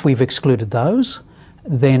 if we've excluded those,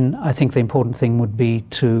 then I think the important thing would be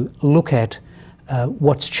to look at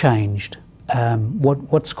what's changed,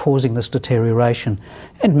 what's causing this deterioration,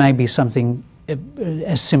 and maybe something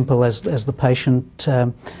as simple as the patient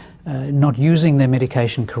not using their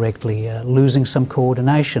medication correctly, losing some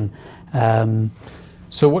coordination.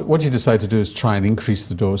 So what you decide to do is try and increase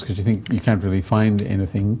the dose because you think you can't really find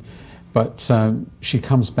anything, but she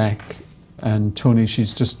comes back and Tony,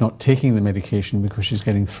 she's just not taking the medication because she's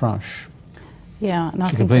getting thrush. Yeah, and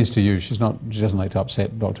she complains to you. She doesn't like to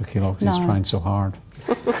upset Dr. Keelock because he's trying so hard.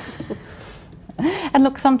 And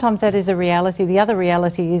look, sometimes that is a reality. The other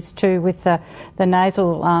reality is too with the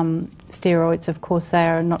nasal steroids, of course, they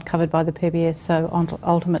are not covered by the PBS, so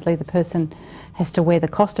ultimately the person has to wear the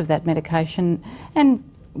cost of that medication. And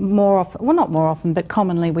more often, well, not more often, but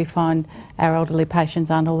commonly we find our elderly patients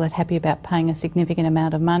aren't all that happy about paying a significant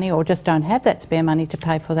amount of money or just don't have that spare money to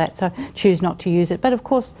pay for that, so choose not to use it. But of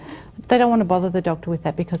course, they don't want to bother the doctor with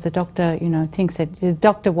that because the doctor, thinks that the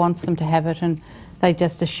doctor wants them to have it and they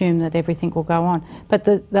just assume that everything will go on. But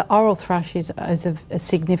the oral thrush is a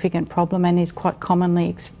significant problem and is quite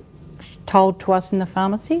commonly told to us in the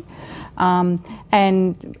pharmacy.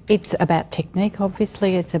 And it's about technique,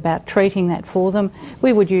 obviously. It's about treating that for them.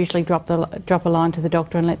 We would usually drop a line to the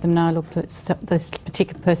doctor and let them know, look, this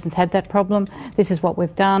particular person's had that problem. This is what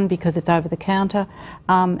we've done because it's over the counter,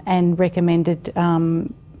 and recommended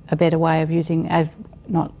a better way of using,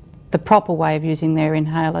 not the proper way of using their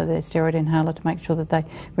inhaler, their steroid inhaler, to make sure that they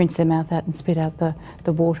rinse their mouth out and spit out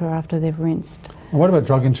the water after they've rinsed. And what about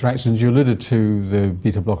drug interactions? You alluded to the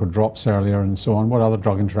beta blocker drops earlier and so on. What other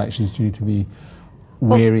drug interactions do you need to be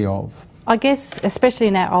wary of? I guess, especially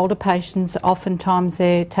in our older patients, oftentimes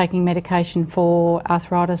they're taking medication for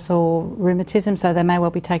arthritis or rheumatism, so they may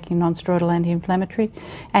well be taking non-steroidal anti-inflammatory,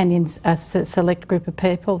 and in a select group of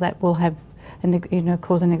people that will have,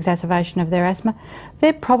 cause an exacerbation of their asthma.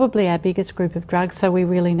 They're probably our biggest group of drugs, so we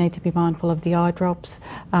really need to be mindful of the eye drops.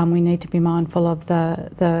 We need to be mindful of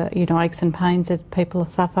the aches and pains that people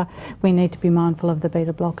suffer. We need to be mindful of the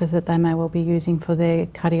beta blockers that they may well be using for their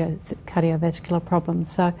cardiovascular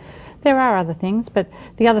problems. So there are other things, but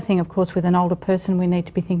the other thing, of course, with an older person, we need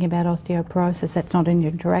to be thinking about osteoporosis. That's not an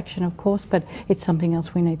interaction, of course, but it's something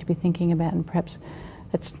else we need to be thinking about, and perhaps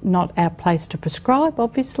it's not our place to prescribe,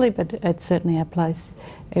 obviously, but it's certainly our place.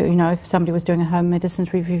 If somebody was doing a home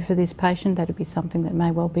medicines review for this patient, that would be something that may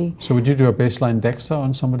well be. So would you do a baseline DEXA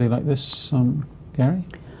on somebody like this, Gary?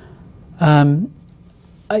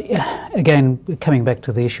 Again, coming back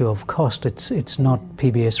to the issue of cost, it's not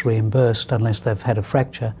PBS reimbursed unless they've had a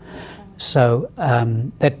fracture. So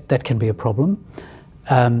that can be a problem.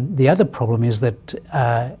 The other problem is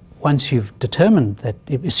that once you've determined that,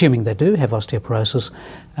 assuming they do have osteoporosis,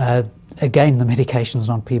 again, the medication's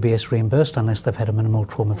not PBS reimbursed unless they've had a minimal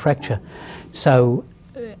trauma fracture. So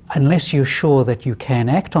unless you're sure that you can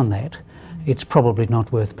act on that, it's probably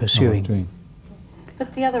not worth pursuing.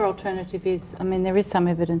 But the other alternative is, there is some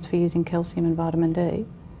evidence for using calcium and vitamin D.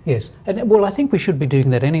 Yes, and well, I think we should be doing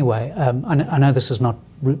that anyway. I know this is not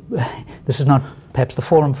perhaps the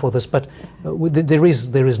forum for this, but there is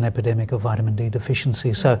an epidemic of vitamin D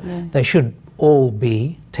deficiency, so they should all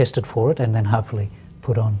be tested for it and then hopefully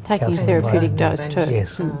put on taking a therapeutic dose too.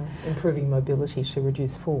 Yes. Improving mobility to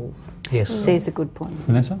reduce falls. Yes. There's a good point.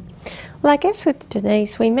 Vanessa? Well, I guess with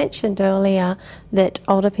Denise, we mentioned earlier that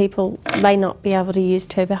older people may not be able to use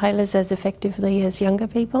turbohalers as effectively as younger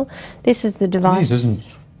people. This is the device. Denise isn't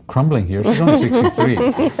crumbling here. She's only 63.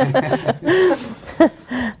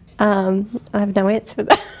 I have no answer for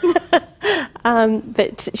that.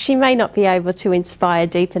 But she may not be able to inspire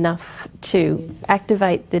deep enough to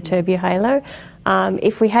activate the turbohalo.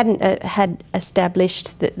 If we hadn't had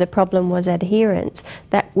established that the problem was adherence,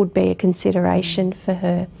 that would be a consideration for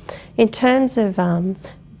her. In terms of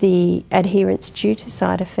the adherence due to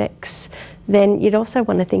side effects, then you'd also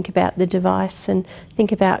want to think about the device and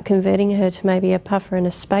think about converting her to maybe a puffer and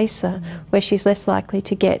a spacer, where she's less likely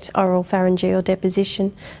to get oral pharyngeal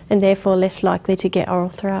deposition and therefore less likely to get oral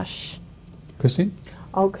thrush. Christine?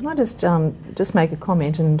 Oh, can I just make a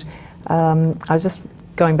comment? And I was just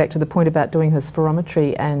going back to the point about doing her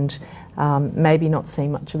spirometry and maybe not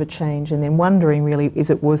seeing much of a change, and then wondering really, is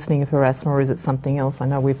it worsening of her asthma or is it something else? I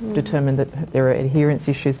know we've determined that there are adherence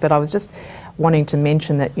issues, but I was just wanting to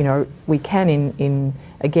mention that, we can in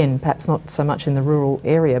again, perhaps not so much in the rural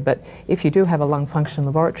area, but if you do have a lung function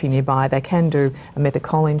laboratory nearby, they can do a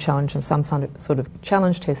methacholine challenge and some sort of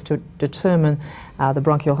challenge test to determine the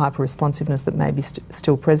bronchial hyperresponsiveness that may be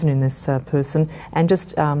still present in this person, and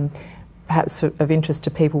just perhaps of interest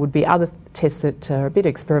to people would be other tests that are a bit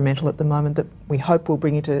experimental at the moment that we hope will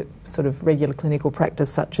bring into sort of regular clinical practice,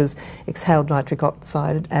 such as exhaled nitric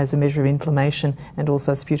oxide as a measure of inflammation, and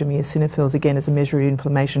also sputum eosinophils again as a measure of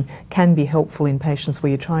inflammation, can be helpful in patients where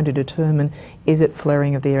you're trying to determine, is it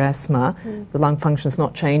flaring of their asthma, the lung function is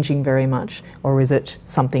not changing very much, or is it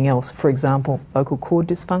something else? For example, vocal cord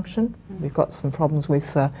dysfunction. We've got some problems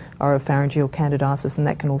with oropharyngeal candidiasis, and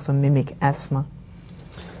that can also mimic asthma.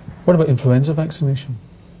 What about influenza vaccination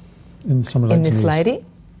in somebody like In this Denise? lady,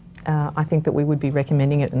 I think that we would be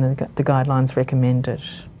recommending it, and the guidelines recommend it.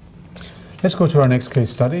 Let's go to our next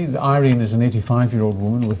case study. Irene is an 85-year-old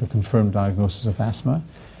woman with a confirmed diagnosis of asthma.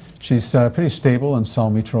 She's pretty stable on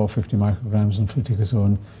salmeterol 50 micrograms and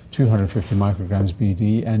fluticasone 250 micrograms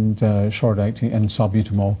BD, and short-acting and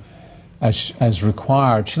salbutamol as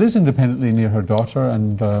required. She lives independently near her daughter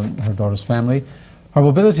and her daughter's family. Her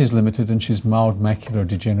mobility is limited and she's mild macular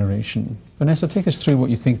degeneration. Vanessa, take us through what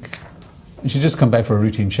you think. She's just come back for a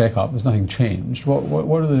routine checkup. There's nothing changed.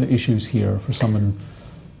 What are the issues here for someone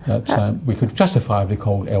that we could justifiably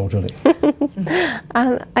call elderly?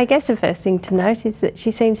 I guess the first thing to note is that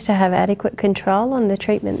she seems to have adequate control on the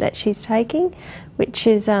treatment that she's taking, which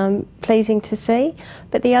is pleasing to see.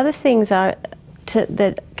 But the other things are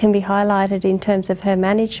that can be highlighted in terms of her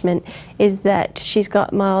management is that she's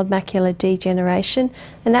got mild macular degeneration,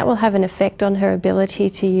 and that will have an effect on her ability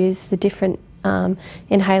to use the different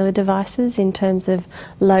inhaler devices in terms of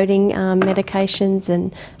loading medications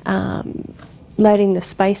and loading the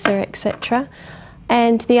spacer, etc.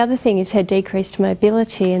 And the other thing is her decreased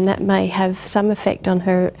mobility, and that may have some effect on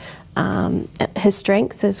her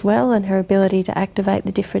strength as well, and her ability to activate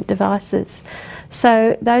the different devices.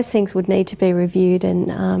 So those things would need to be reviewed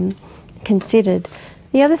and considered.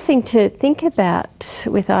 The other thing to think about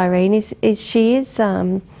with Irene is she is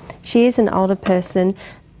an older person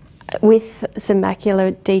with some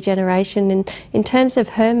macular degeneration, and in terms of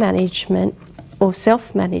her management or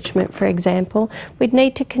self-management, for example, we'd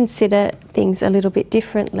need to consider things a little bit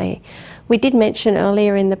differently. We did mention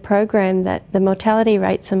earlier in the program that the mortality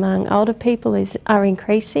rates among older people are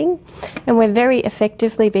increasing, and we're very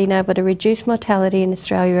effectively been able to reduce mortality in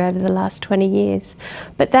Australia over the last 20 years.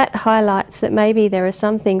 But that highlights that maybe there are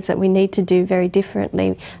some things that we need to do very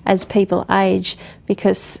differently as people age,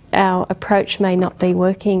 because our approach may not be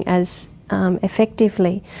working as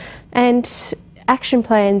effectively. And action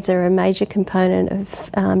plans are a major component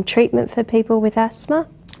of treatment for people with asthma.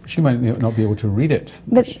 She might not be able to read it.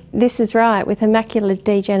 But this is right. With a macular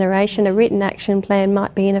degeneration, a written action plan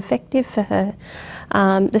might be ineffective for her.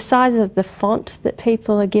 The size of the font that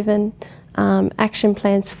people are given action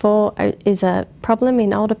plans for is a problem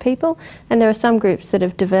in older people, and there are some groups that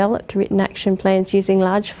have developed written action plans using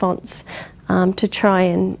large fonts to try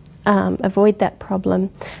and avoid that problem.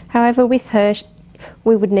 However, with her,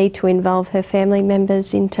 we would need to involve her family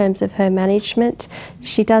members in terms of her management.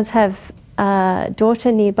 She does have a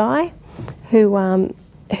daughter nearby who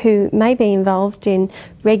may be involved in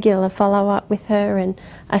regular follow-up with her and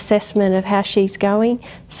assessment of how she's going.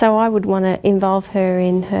 So I would want to involve her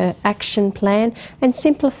in her action plan and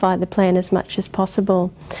simplify the plan as much as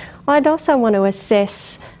possible. I'd also want to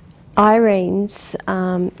assess Irene's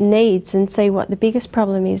needs and see what the biggest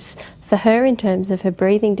problem is for her in terms of her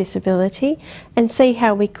breathing disability, and see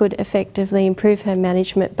how we could effectively improve her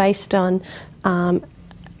management based on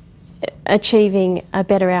achieving a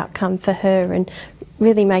better outcome for her and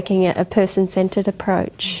really making it a person-centred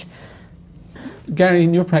approach. Gary,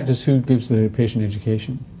 in your practice, who gives the patient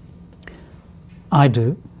education? I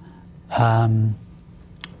do. I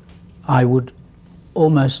would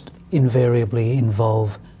almost invariably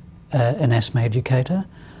involve an asthma educator.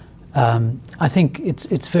 I think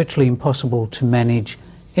it's virtually impossible to manage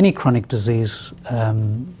any chronic disease,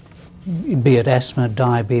 be it asthma,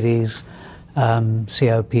 diabetes,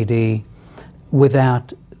 COPD,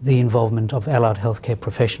 without the involvement of allied healthcare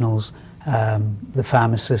professionals, the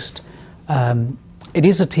pharmacist. It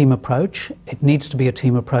is a team approach. It needs to be a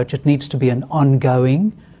team approach. It needs to be an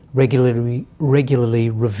ongoing, regularly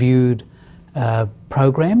reviewed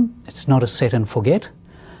program. It's not a set and forget.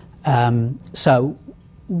 So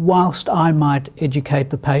whilst I might educate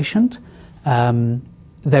the patient,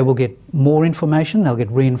 they will get more information, they'll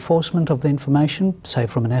get reinforcement of the information, say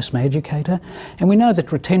from an asthma educator, and we know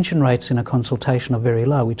that retention rates in a consultation are very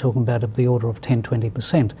low. We're talking about of the order of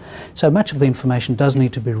 10-20%. So much of the information does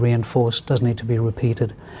need to be reinforced, does need to be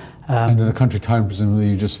repeated. And in a country town, presumably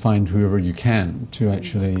you just find whoever you can to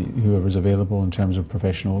actually, whoever's available in terms of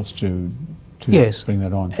professionals to yes, bring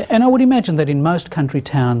that on. And I would imagine that in most country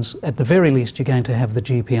towns, at the very least, you're going to have the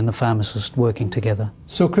GP and the pharmacist working together.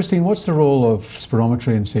 So, Christine, what's the role of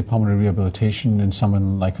spirometry and, say, pulmonary rehabilitation in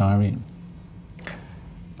someone like Irene?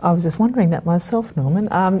 I was just wondering that myself, Norman.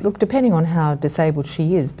 Look, depending on how disabled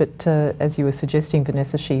she is, but as you were suggesting,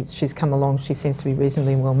 Vanessa, she's come along, she seems to be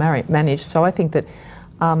reasonably well managed. So I think that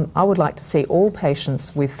I would like to see all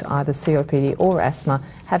patients with either COPD or asthma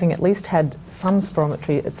having at least had some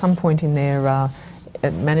spirometry at some point in their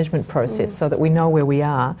management process, so that we know where we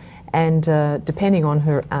are. And depending on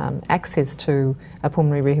her access to a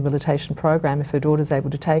pulmonary rehabilitation program, if her daughter's able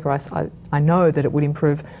to take her, I know that it would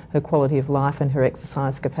improve her quality of life and her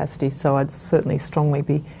exercise capacity. So I'd certainly strongly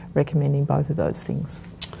be recommending both of those things.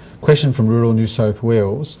 Question from rural New South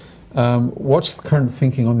Wales. What's the current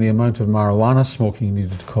thinking on the amount of marijuana smoking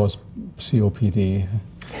needed to cause COPD?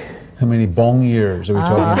 How many bong years are we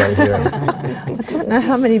talking about here? I don't know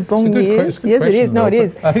how many bong years. Yes, it is. No, it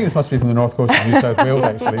is. I think this must be from the north coast of New South Wales,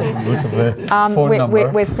 actually. Look at the phone number.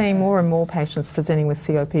 We're seeing more and more patients presenting with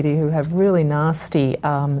COPD who have really nasty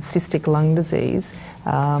cystic lung disease.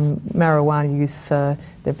 Marijuana use, there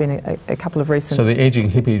have been a couple of recent... So the ageing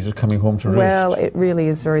hippies are coming home to roost. Well, it really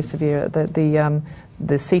is very severe.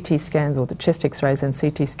 The CT scans, or the chest X-rays and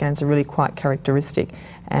CT scans, are really quite characteristic.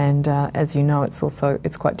 And as you know,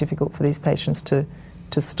 it's quite difficult for these patients to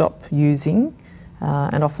stop using.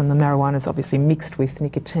 And often the marijuana is obviously mixed with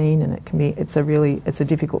nicotine, and it's a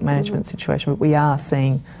difficult management situation. But we are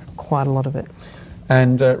seeing quite a lot of it.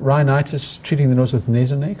 And rhinitis, treating the nose with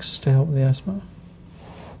Nasonex to help the asthma?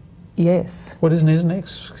 Yes. What is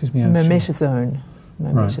Nasonex? Excuse me. Mometazone.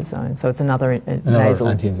 Mometazone. Right. So it's another nasal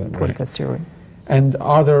corticosteroid. And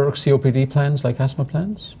are there COPD plans like asthma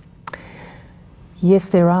plans? Yes,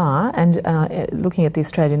 there are, and looking at the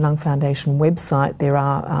Australian Lung Foundation website, there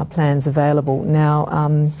are plans available.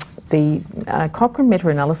 Now, the Cochrane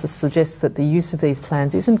meta-analysis suggests that the use of these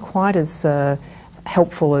plans isn't quite as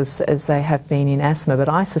helpful as they have been in asthma, but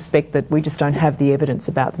I suspect that we just don't have the evidence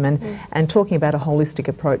about them. And talking about a holistic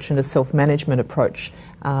approach and a self-management approach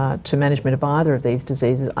to management of either of these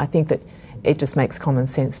diseases, I think that it just makes common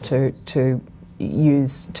sense to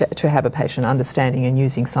have a patient understanding and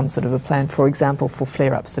using some sort of a plan, for example, for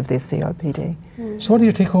flare-ups of their COPD. So what are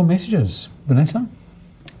your take-home messages, Vanessa?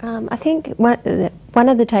 I think one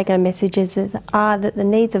of the take-home messages are that the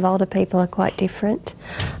needs of older people are quite different,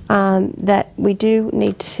 that we do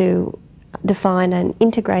need to define an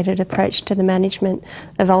integrated approach to the management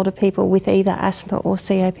of older people with either asthma or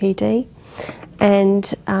COPD,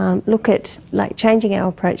 and look at changing our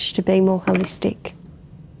approach to be more holistic.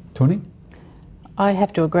 Tony? I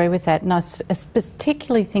have to agree with that, and I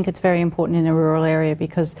particularly think it's very important in a rural area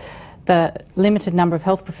because the limited number of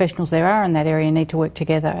health professionals there are in that area need to work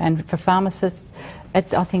together. And for pharmacists, I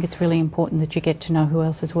think it's really important that you get to know who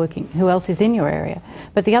else is working, who else is in your area.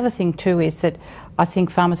 But the other thing too is that I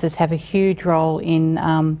think pharmacists have a huge role in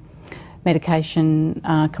medication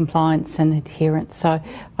compliance and adherence. So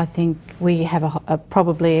I think we have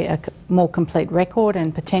probably a more complete record,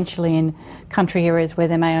 and potentially in country areas where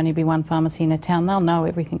there may only be one pharmacy in a town, they'll know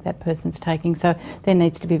everything that person's taking. So there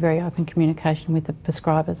needs to be very open communication with the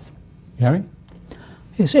prescribers. Gary?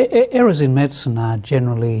 Yes, errors in medicine are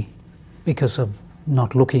generally because of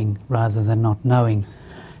not looking rather than not knowing.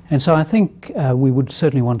 And so I think we would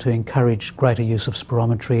certainly want to encourage greater use of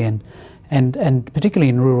spirometry, and particularly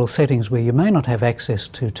in rural settings where you may not have access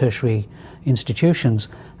to tertiary institutions,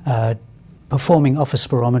 performing office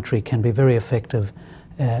spirometry can be very effective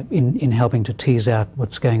in helping to tease out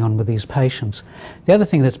what's going on with these patients. The other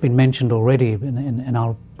thing that's been mentioned already, and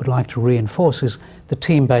I would like to reinforce, is the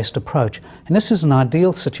team-based approach. And this is an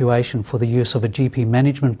ideal situation for the use of a GP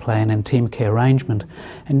management plan and team care arrangement.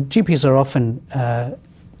 And GPs are often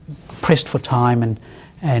pressed for time,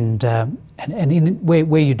 and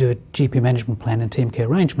where you do a GP management plan and team care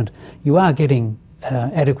arrangement, you are getting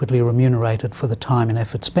adequately remunerated for the time and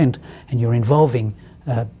effort spent, and you're involving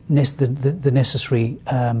the necessary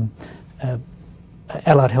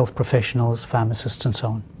allied health professionals, pharmacists and so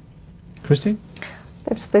on. Christine?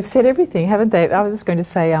 They've said everything, haven't they? I was just going to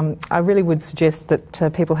say, I really would suggest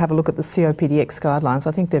that people have a look at the COPDX guidelines.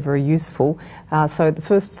 I think they're very useful. So the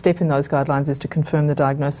first step in those guidelines is to confirm the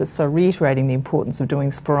diagnosis, so reiterating the importance of doing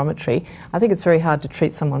spirometry. I think it's very hard to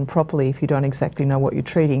treat someone properly if you don't exactly know what you're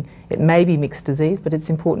treating. It may be mixed disease, but it's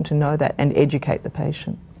important to know that and educate the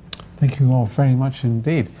patient. Thank you all very much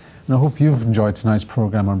indeed. And I hope you've enjoyed tonight's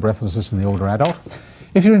programme on breathlessness in the older adult.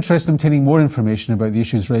 If you're interested in obtaining more information about the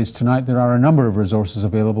issues raised tonight, there are a number of resources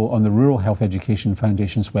available on the Rural Health Education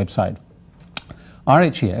Foundation's website,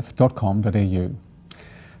 rhef.com.au.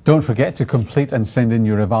 Don't forget to complete and send in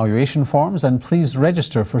your evaluation forms, and please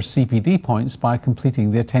register for CPD points by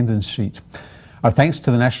completing the attendance sheet. Our thanks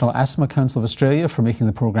to the National Asthma Council of Australia for making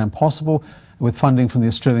the programme possible with funding from the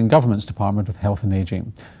Australian Government's Department of Health and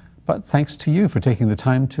Ageing. But thanks to you for taking the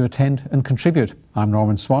time to attend and contribute. I'm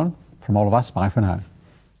Norman Swan. From all of us, bye for now.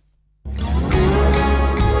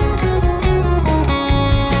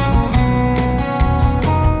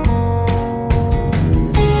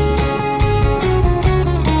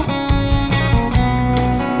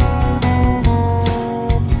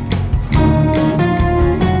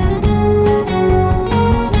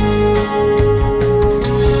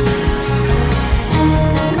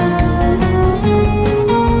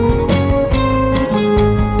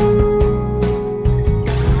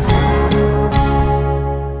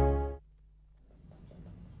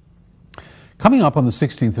 Coming up on the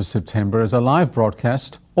 16th of September is a live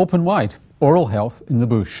broadcast, Open Wide, Oral Health in the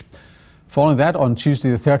Bush. Following that, on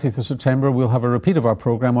Tuesday the 30th of September, we'll have a repeat of our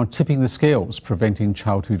programme on tipping the scales, preventing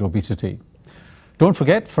childhood obesity. Don't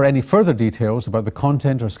forget, for any further details about the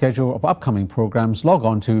content or schedule of upcoming programmes, log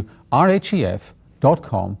on to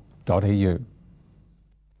rhef.com.au.